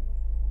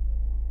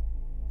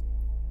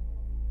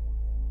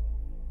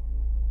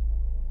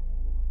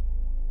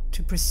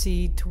 To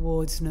proceed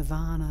towards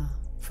nirvana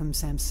from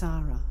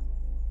samsara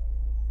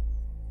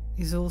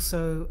is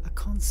also a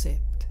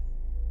concept.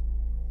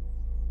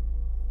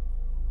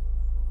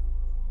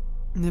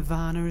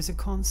 Nirvana is a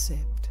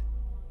concept,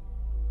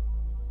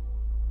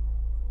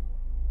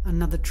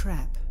 another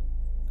trap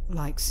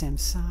like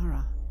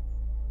samsara.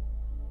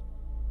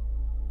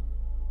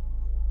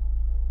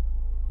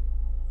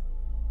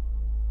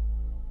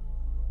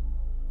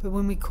 But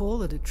when we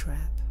call it a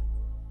trap,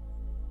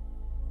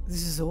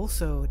 this is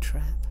also a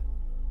trap.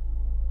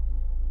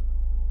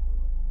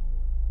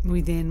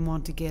 We then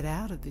want to get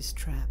out of this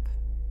trap.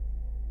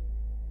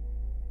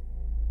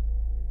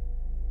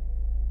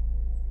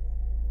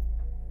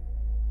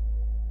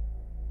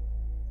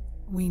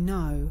 We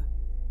know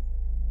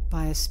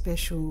by a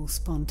special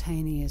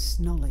spontaneous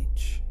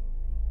knowledge.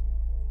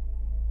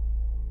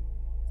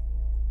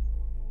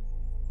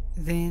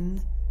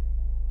 Then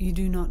you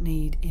do not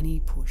need any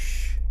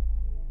push.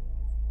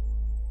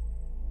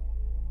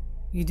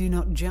 You do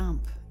not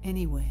jump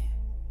anywhere.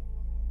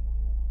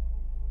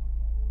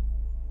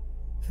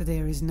 For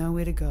there is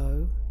nowhere to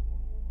go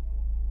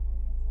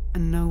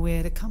and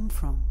nowhere to come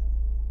from.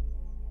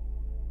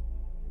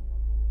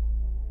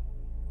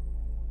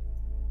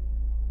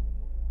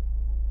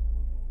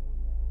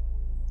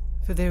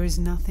 For there is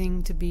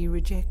nothing to be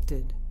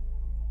rejected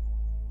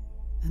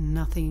and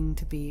nothing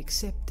to be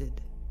accepted.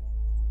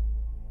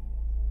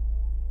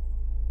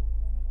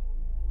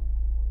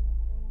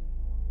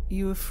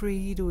 You are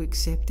free to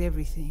accept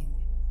everything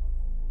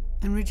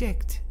and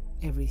reject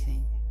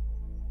everything.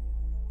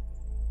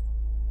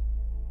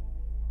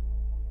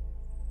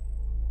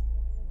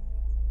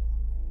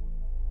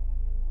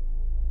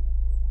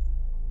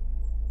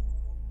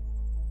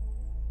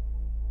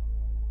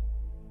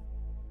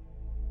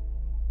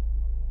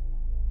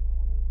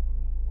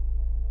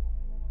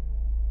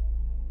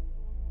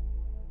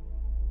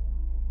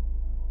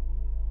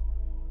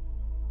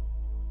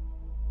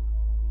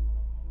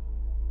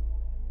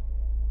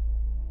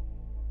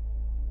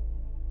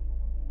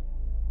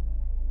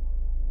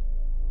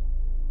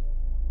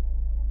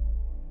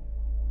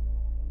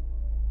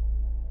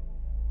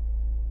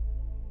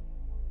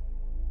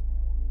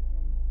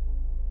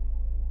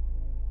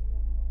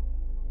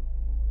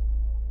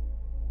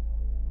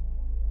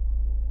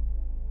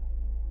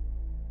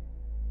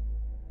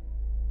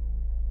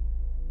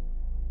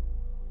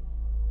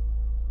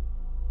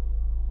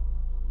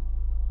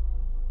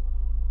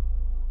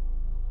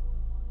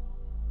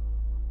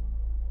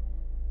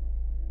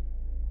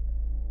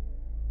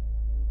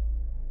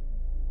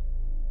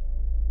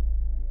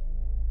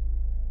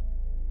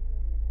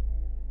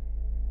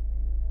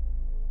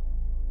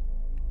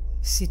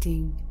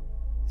 Sitting,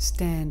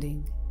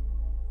 standing,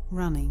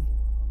 running.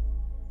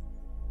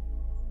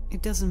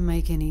 It doesn't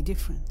make any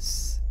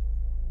difference.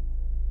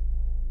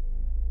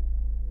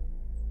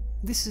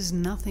 This has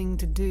nothing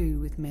to do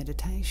with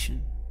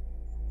meditation.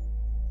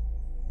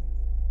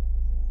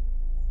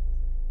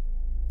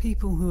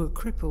 People who are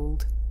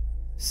crippled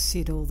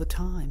sit all the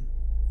time.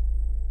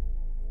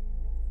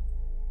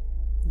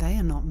 They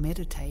are not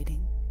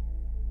meditating.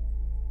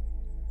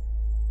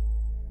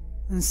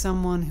 And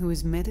someone who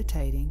is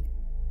meditating,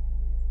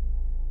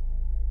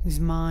 whose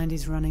mind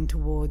is running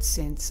towards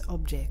sense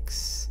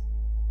objects,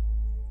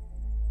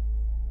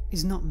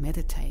 is not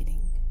meditating.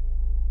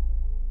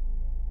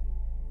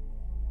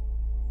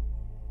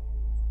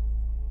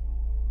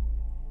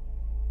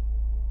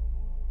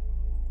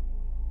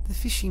 The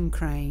fishing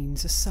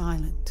cranes are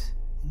silent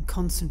and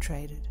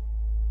concentrated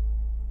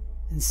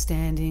and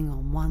standing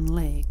on one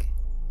leg.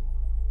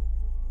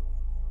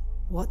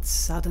 What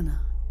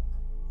sadhana!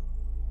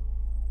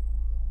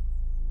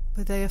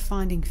 But they are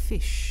finding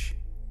fish.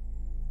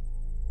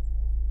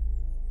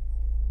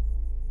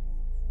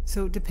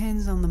 So it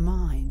depends on the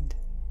mind.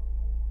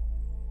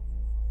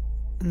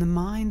 And the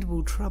mind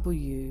will trouble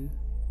you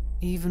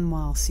even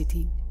while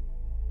sitting,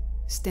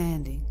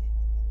 standing,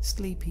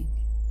 sleeping.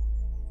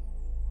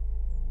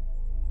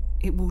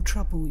 It will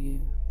trouble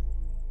you.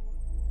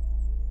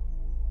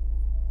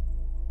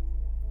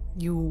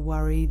 You will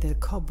worry that a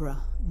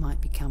cobra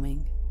might be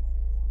coming,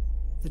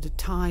 that a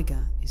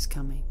tiger is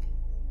coming.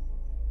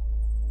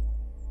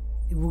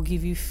 It will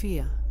give you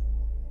fear.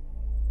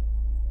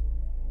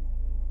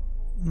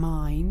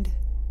 Mind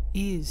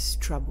is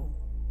trouble.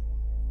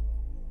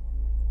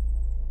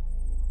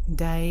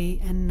 Day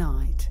and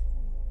night,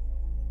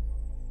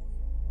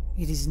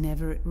 it is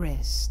never at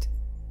rest.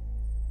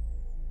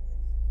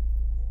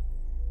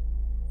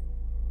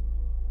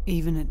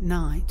 Even at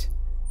night,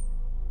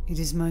 it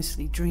is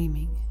mostly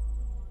dreaming.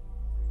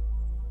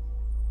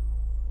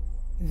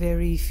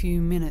 Very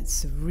few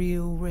minutes of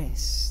real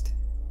rest.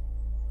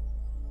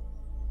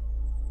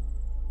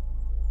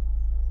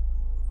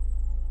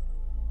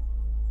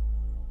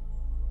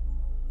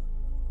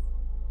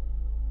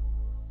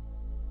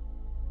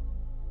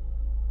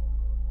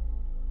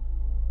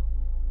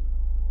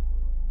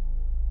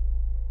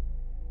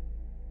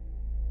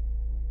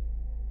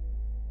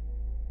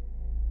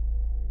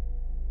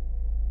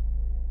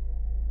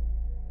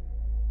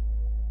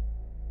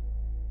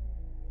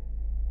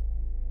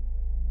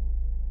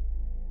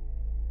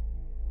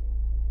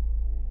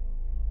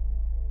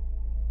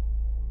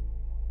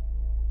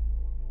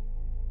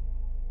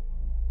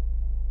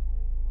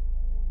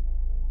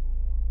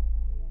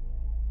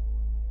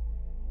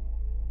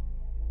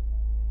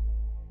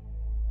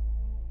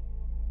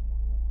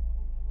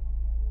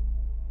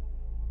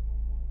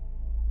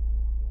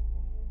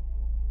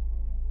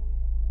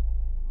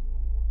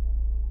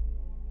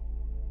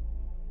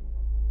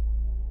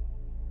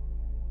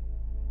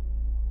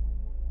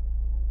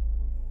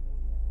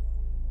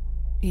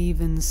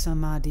 Even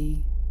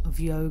samadhi of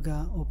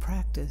yoga or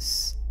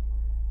practice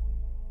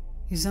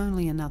is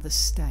only another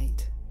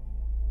state.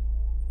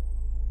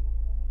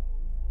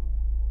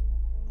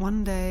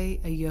 One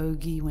day a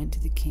yogi went to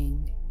the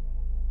king.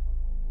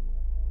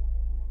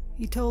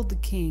 He told the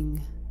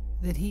king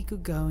that he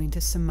could go into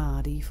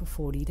samadhi for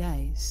 40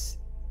 days.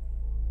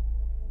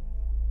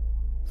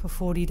 For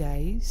 40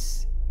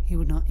 days he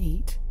would not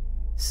eat,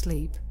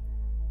 sleep,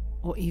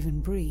 or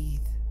even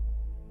breathe.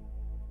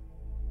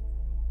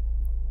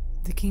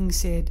 The king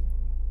said,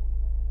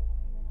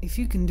 "If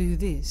you can do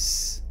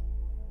this,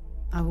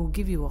 I will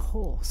give you a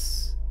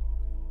horse."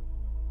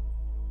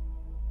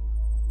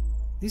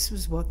 This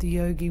was what the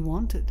yogi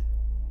wanted,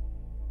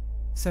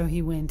 so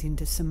he went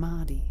into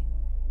samadhi.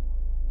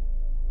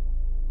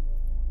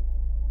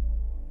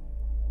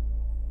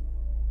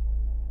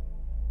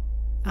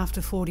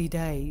 After 40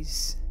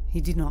 days,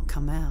 he did not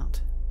come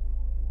out.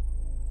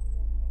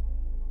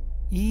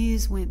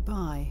 Years went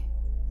by,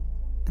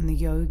 and the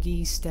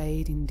yogi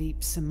stayed in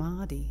deep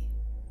samadhi.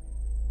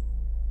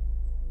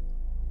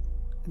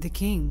 The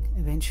king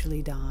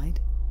eventually died.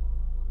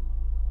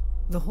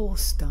 The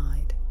horse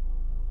died.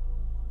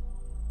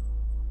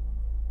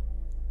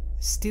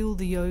 Still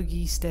the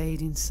yogi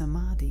stayed in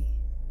samadhi.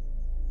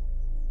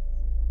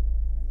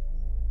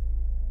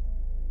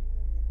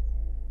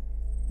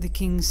 The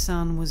king's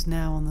son was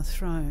now on the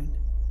throne,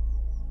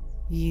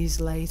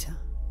 years later,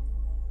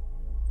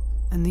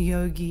 and the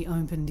yogi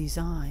opened his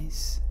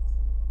eyes.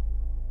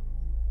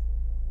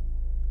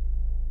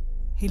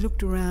 He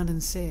looked around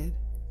and said,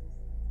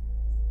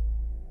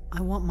 "I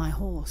want my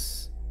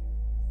horse."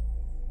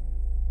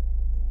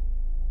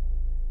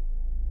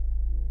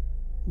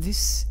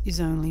 This is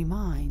only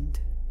mind.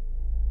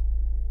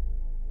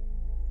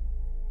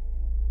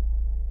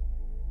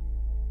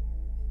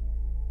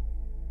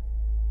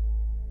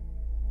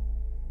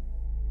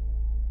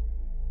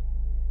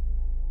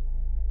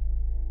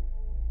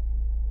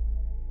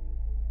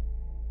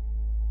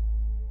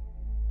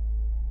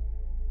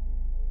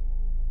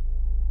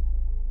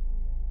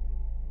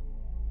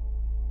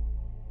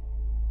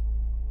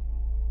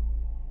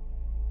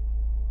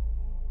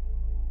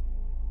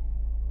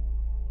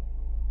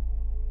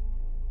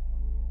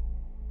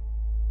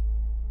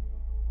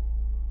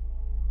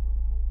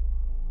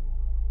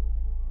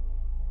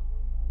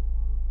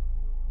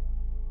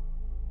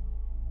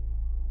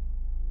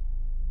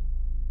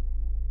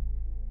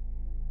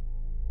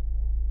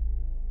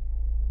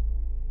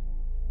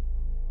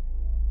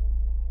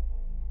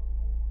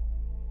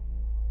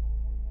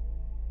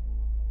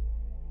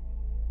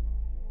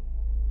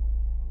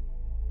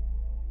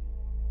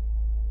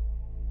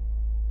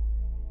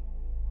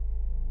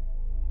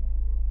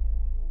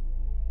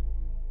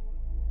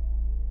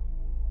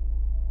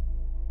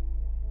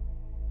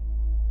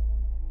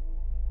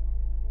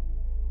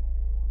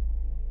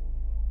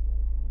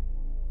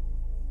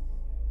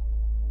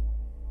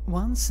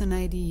 Once an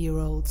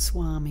 80-year-old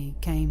Swami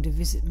came to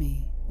visit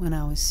me when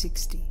I was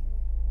 60.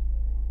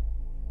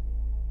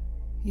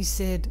 He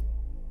said,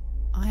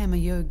 "I am a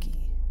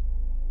yogi.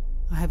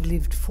 I have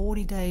lived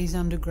 40 days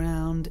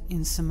underground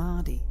in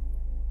Samadhi.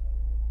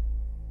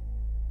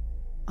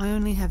 I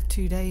only have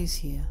 2 days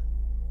here,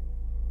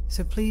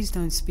 so please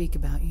don't speak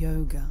about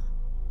yoga.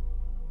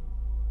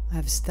 I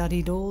have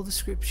studied all the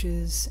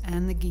scriptures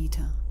and the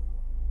Gita,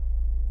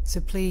 so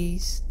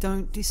please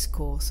don't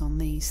discourse on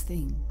these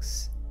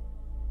things."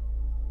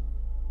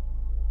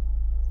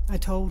 I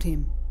told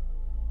him,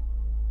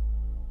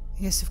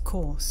 "Yes, of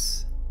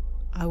course,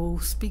 I will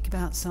speak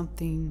about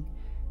something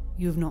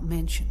you have not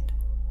mentioned.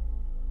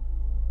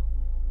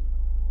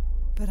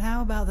 But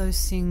how about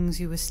those things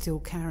you are still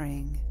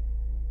carrying,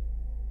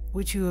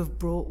 which you have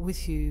brought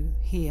with you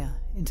here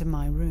into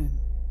my room?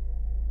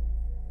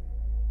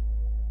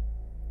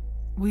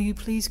 Will you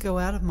please go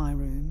out of my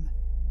room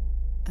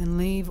and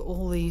leave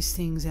all these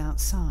things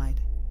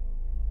outside,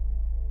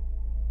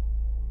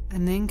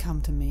 and then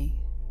come to me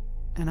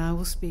and I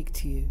will speak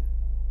to you,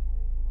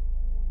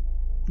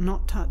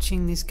 not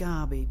touching this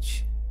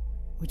garbage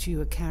which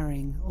you are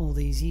carrying all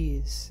these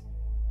years?"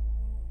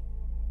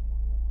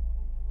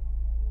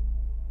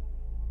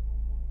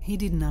 He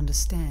didn't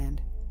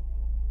understand.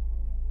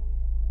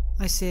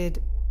 I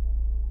said,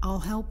 "I'll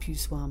help you,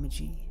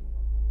 Swamiji.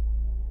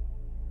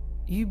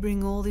 You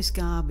bring all this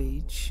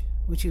garbage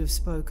which you have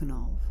spoken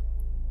of,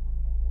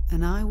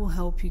 and I will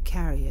help you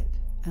carry it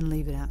and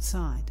leave it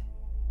outside.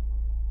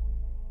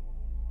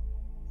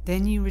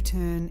 Then you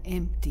return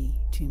empty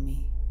to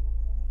me,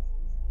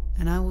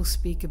 and I will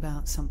speak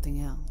about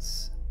something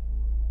else."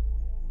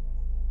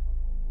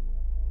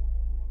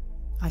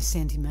 I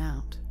sent him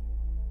out.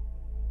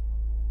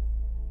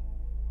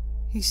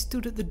 He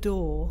stood at the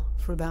door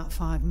for about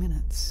 5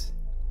 minutes.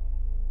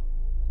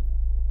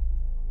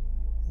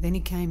 Then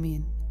he came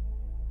in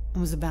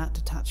and was about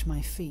to touch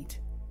my feet.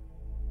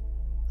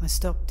 I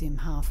stopped him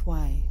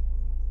halfway.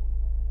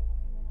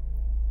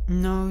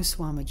 "No,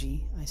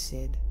 Swamiji," I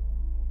said.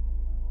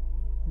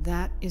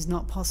 "That is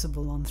not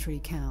possible on 3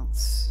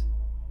 counts.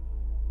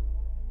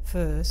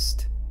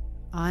 First,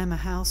 I am a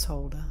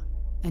householder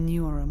and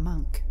you are a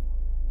monk.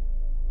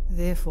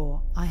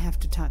 Therefore, I have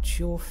to touch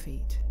your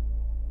feet.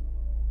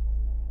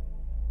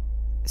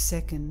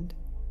 Second,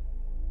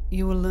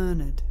 you are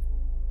learned,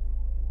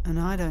 and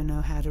I don't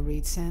know how to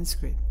read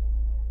Sanskrit.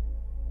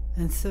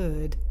 And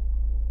third,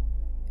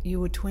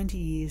 you are 20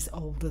 years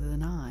older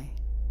than I."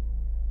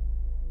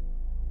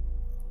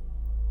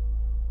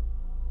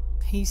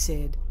 He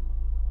said,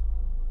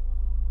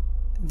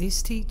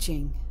 "This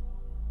teaching,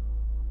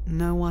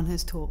 no one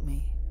has taught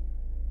me.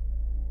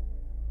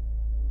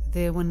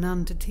 There were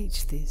none to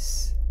teach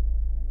this.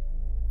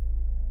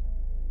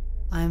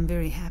 I am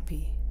very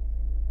happy.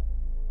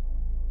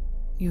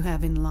 You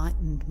have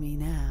enlightened me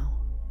now.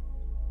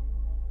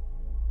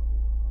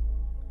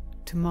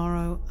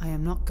 Tomorrow I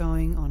am not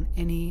going on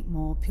any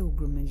more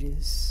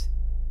pilgrimages.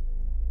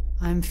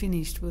 I am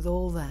finished with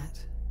all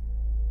that.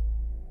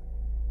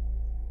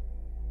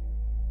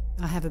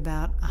 I have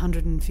about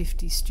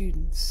 150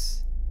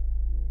 students.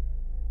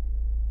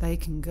 They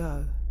can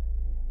go.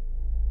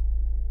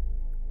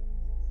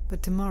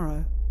 But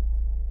tomorrow,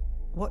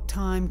 what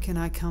time can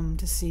I come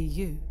to see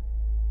you?"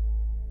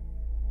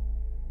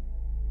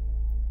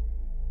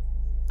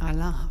 I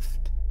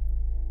laughed.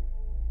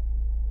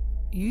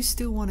 "You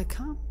still want to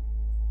come?"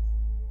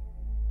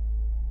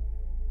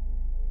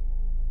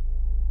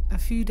 A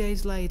few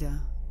days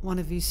later, one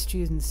of his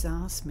students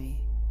asked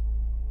me,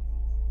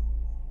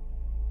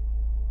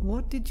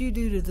 "What did you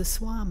do to the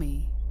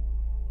Swami?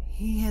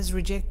 He has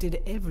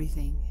rejected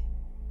everything."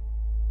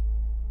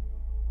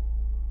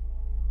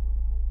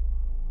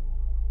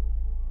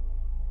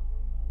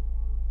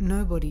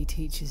 Nobody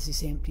teaches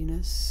this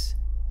emptiness.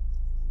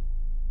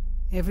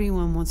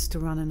 Everyone wants to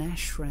run an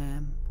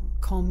ashram,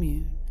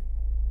 commune.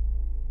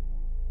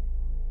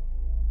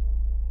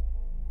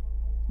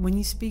 When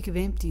you speak of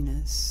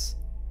emptiness,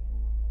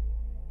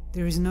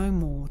 there is no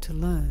more to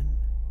learn.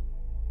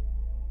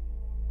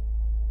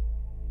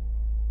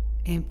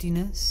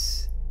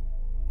 Emptiness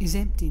is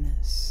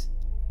emptiness.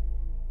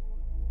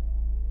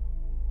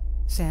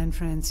 San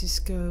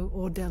Francisco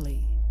or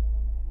Delhi,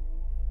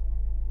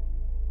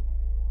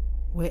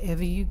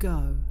 wherever you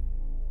go,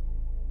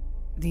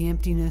 the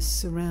emptiness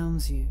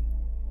surrounds you.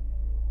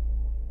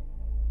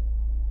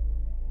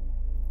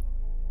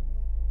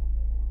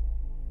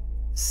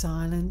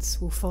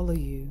 Silence will follow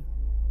you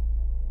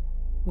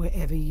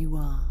wherever you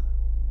are.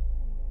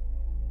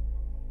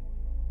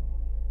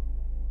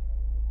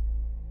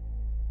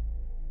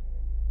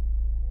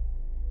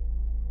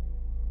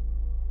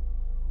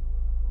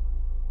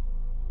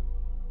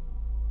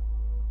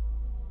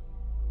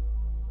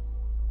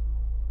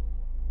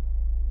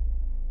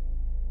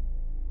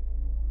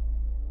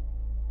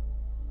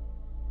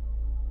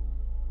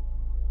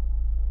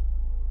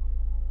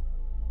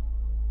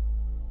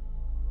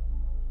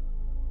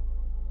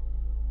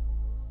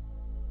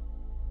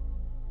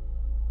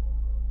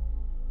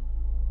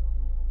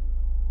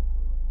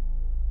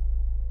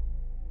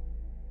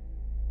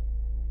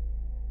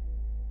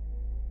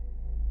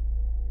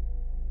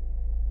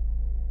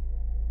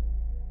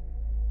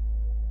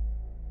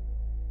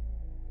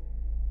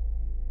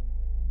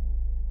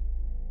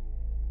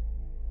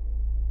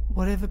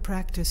 Whatever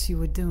practice you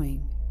are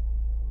doing,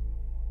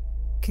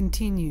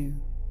 continue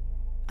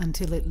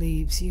until it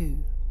leaves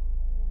you.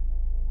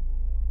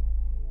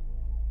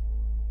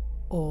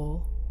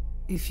 Or,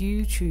 if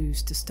you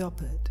choose to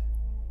stop it,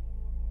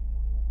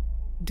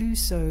 do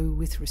so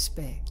with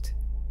respect.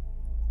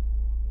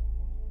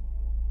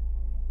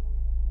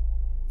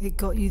 It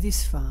got you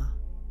this far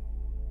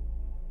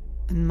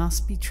and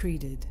must be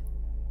treated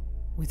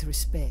with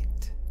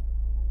respect.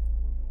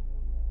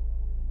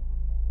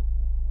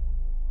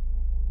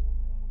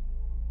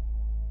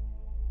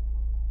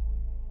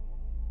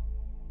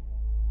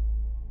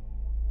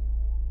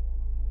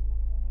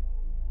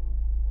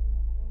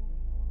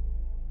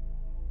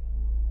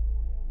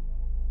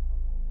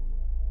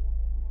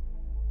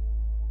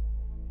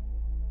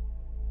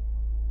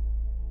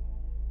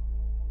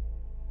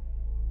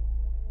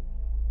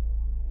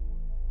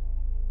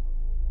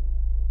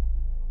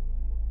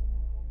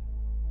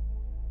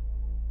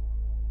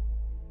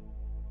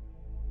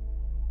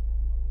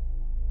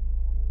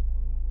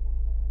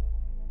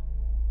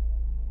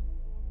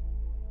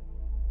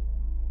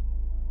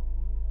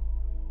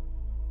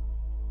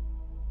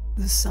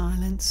 The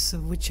silence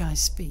of which I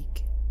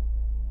speak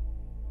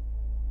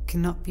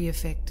cannot be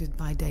affected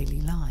by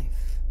daily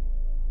life.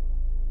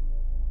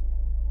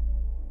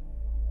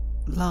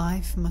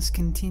 Life must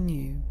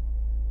continue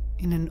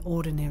in an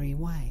ordinary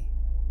way.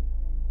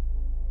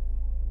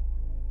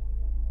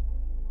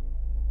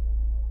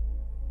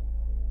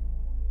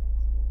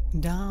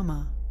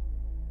 Dharma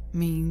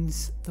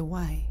means the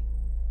way.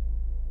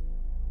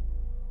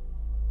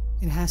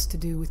 It has to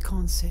do with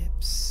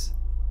concepts.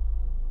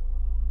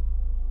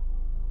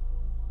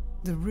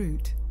 The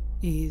root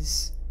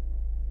is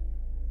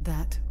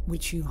that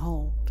which you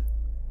hold.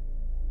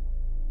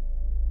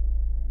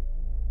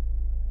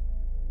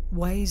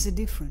 Ways are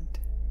different.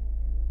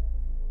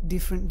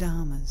 Different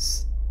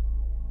dharmas,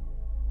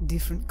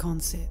 different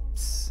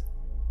concepts.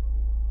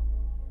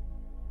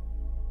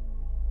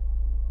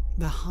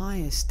 The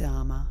highest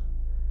dharma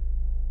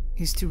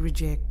is to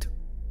reject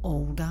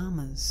all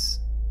dharmas.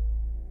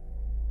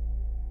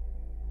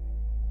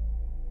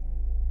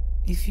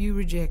 If you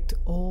reject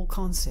all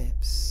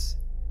concepts,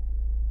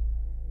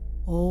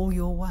 all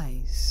your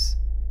ways,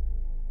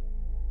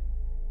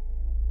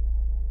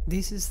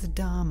 this is the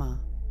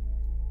Dharma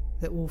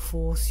that will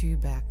force you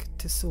back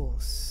to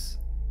Source.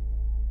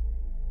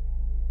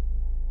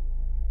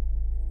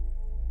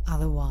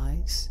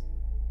 Otherwise,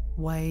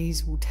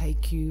 ways will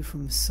take you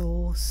from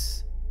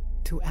Source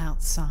to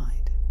outside.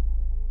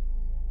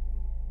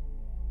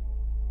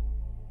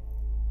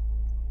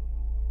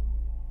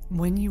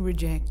 When you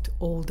reject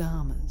all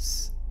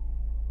dharmas,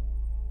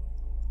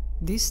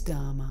 this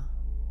dharma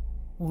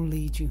will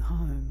lead you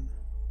home.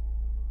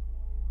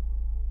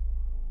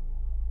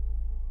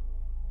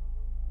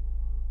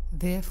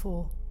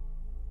 Therefore,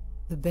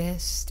 the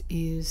best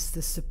is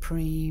the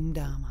supreme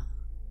dharma,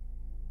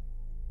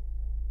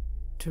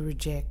 to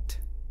reject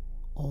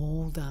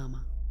all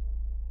dharma.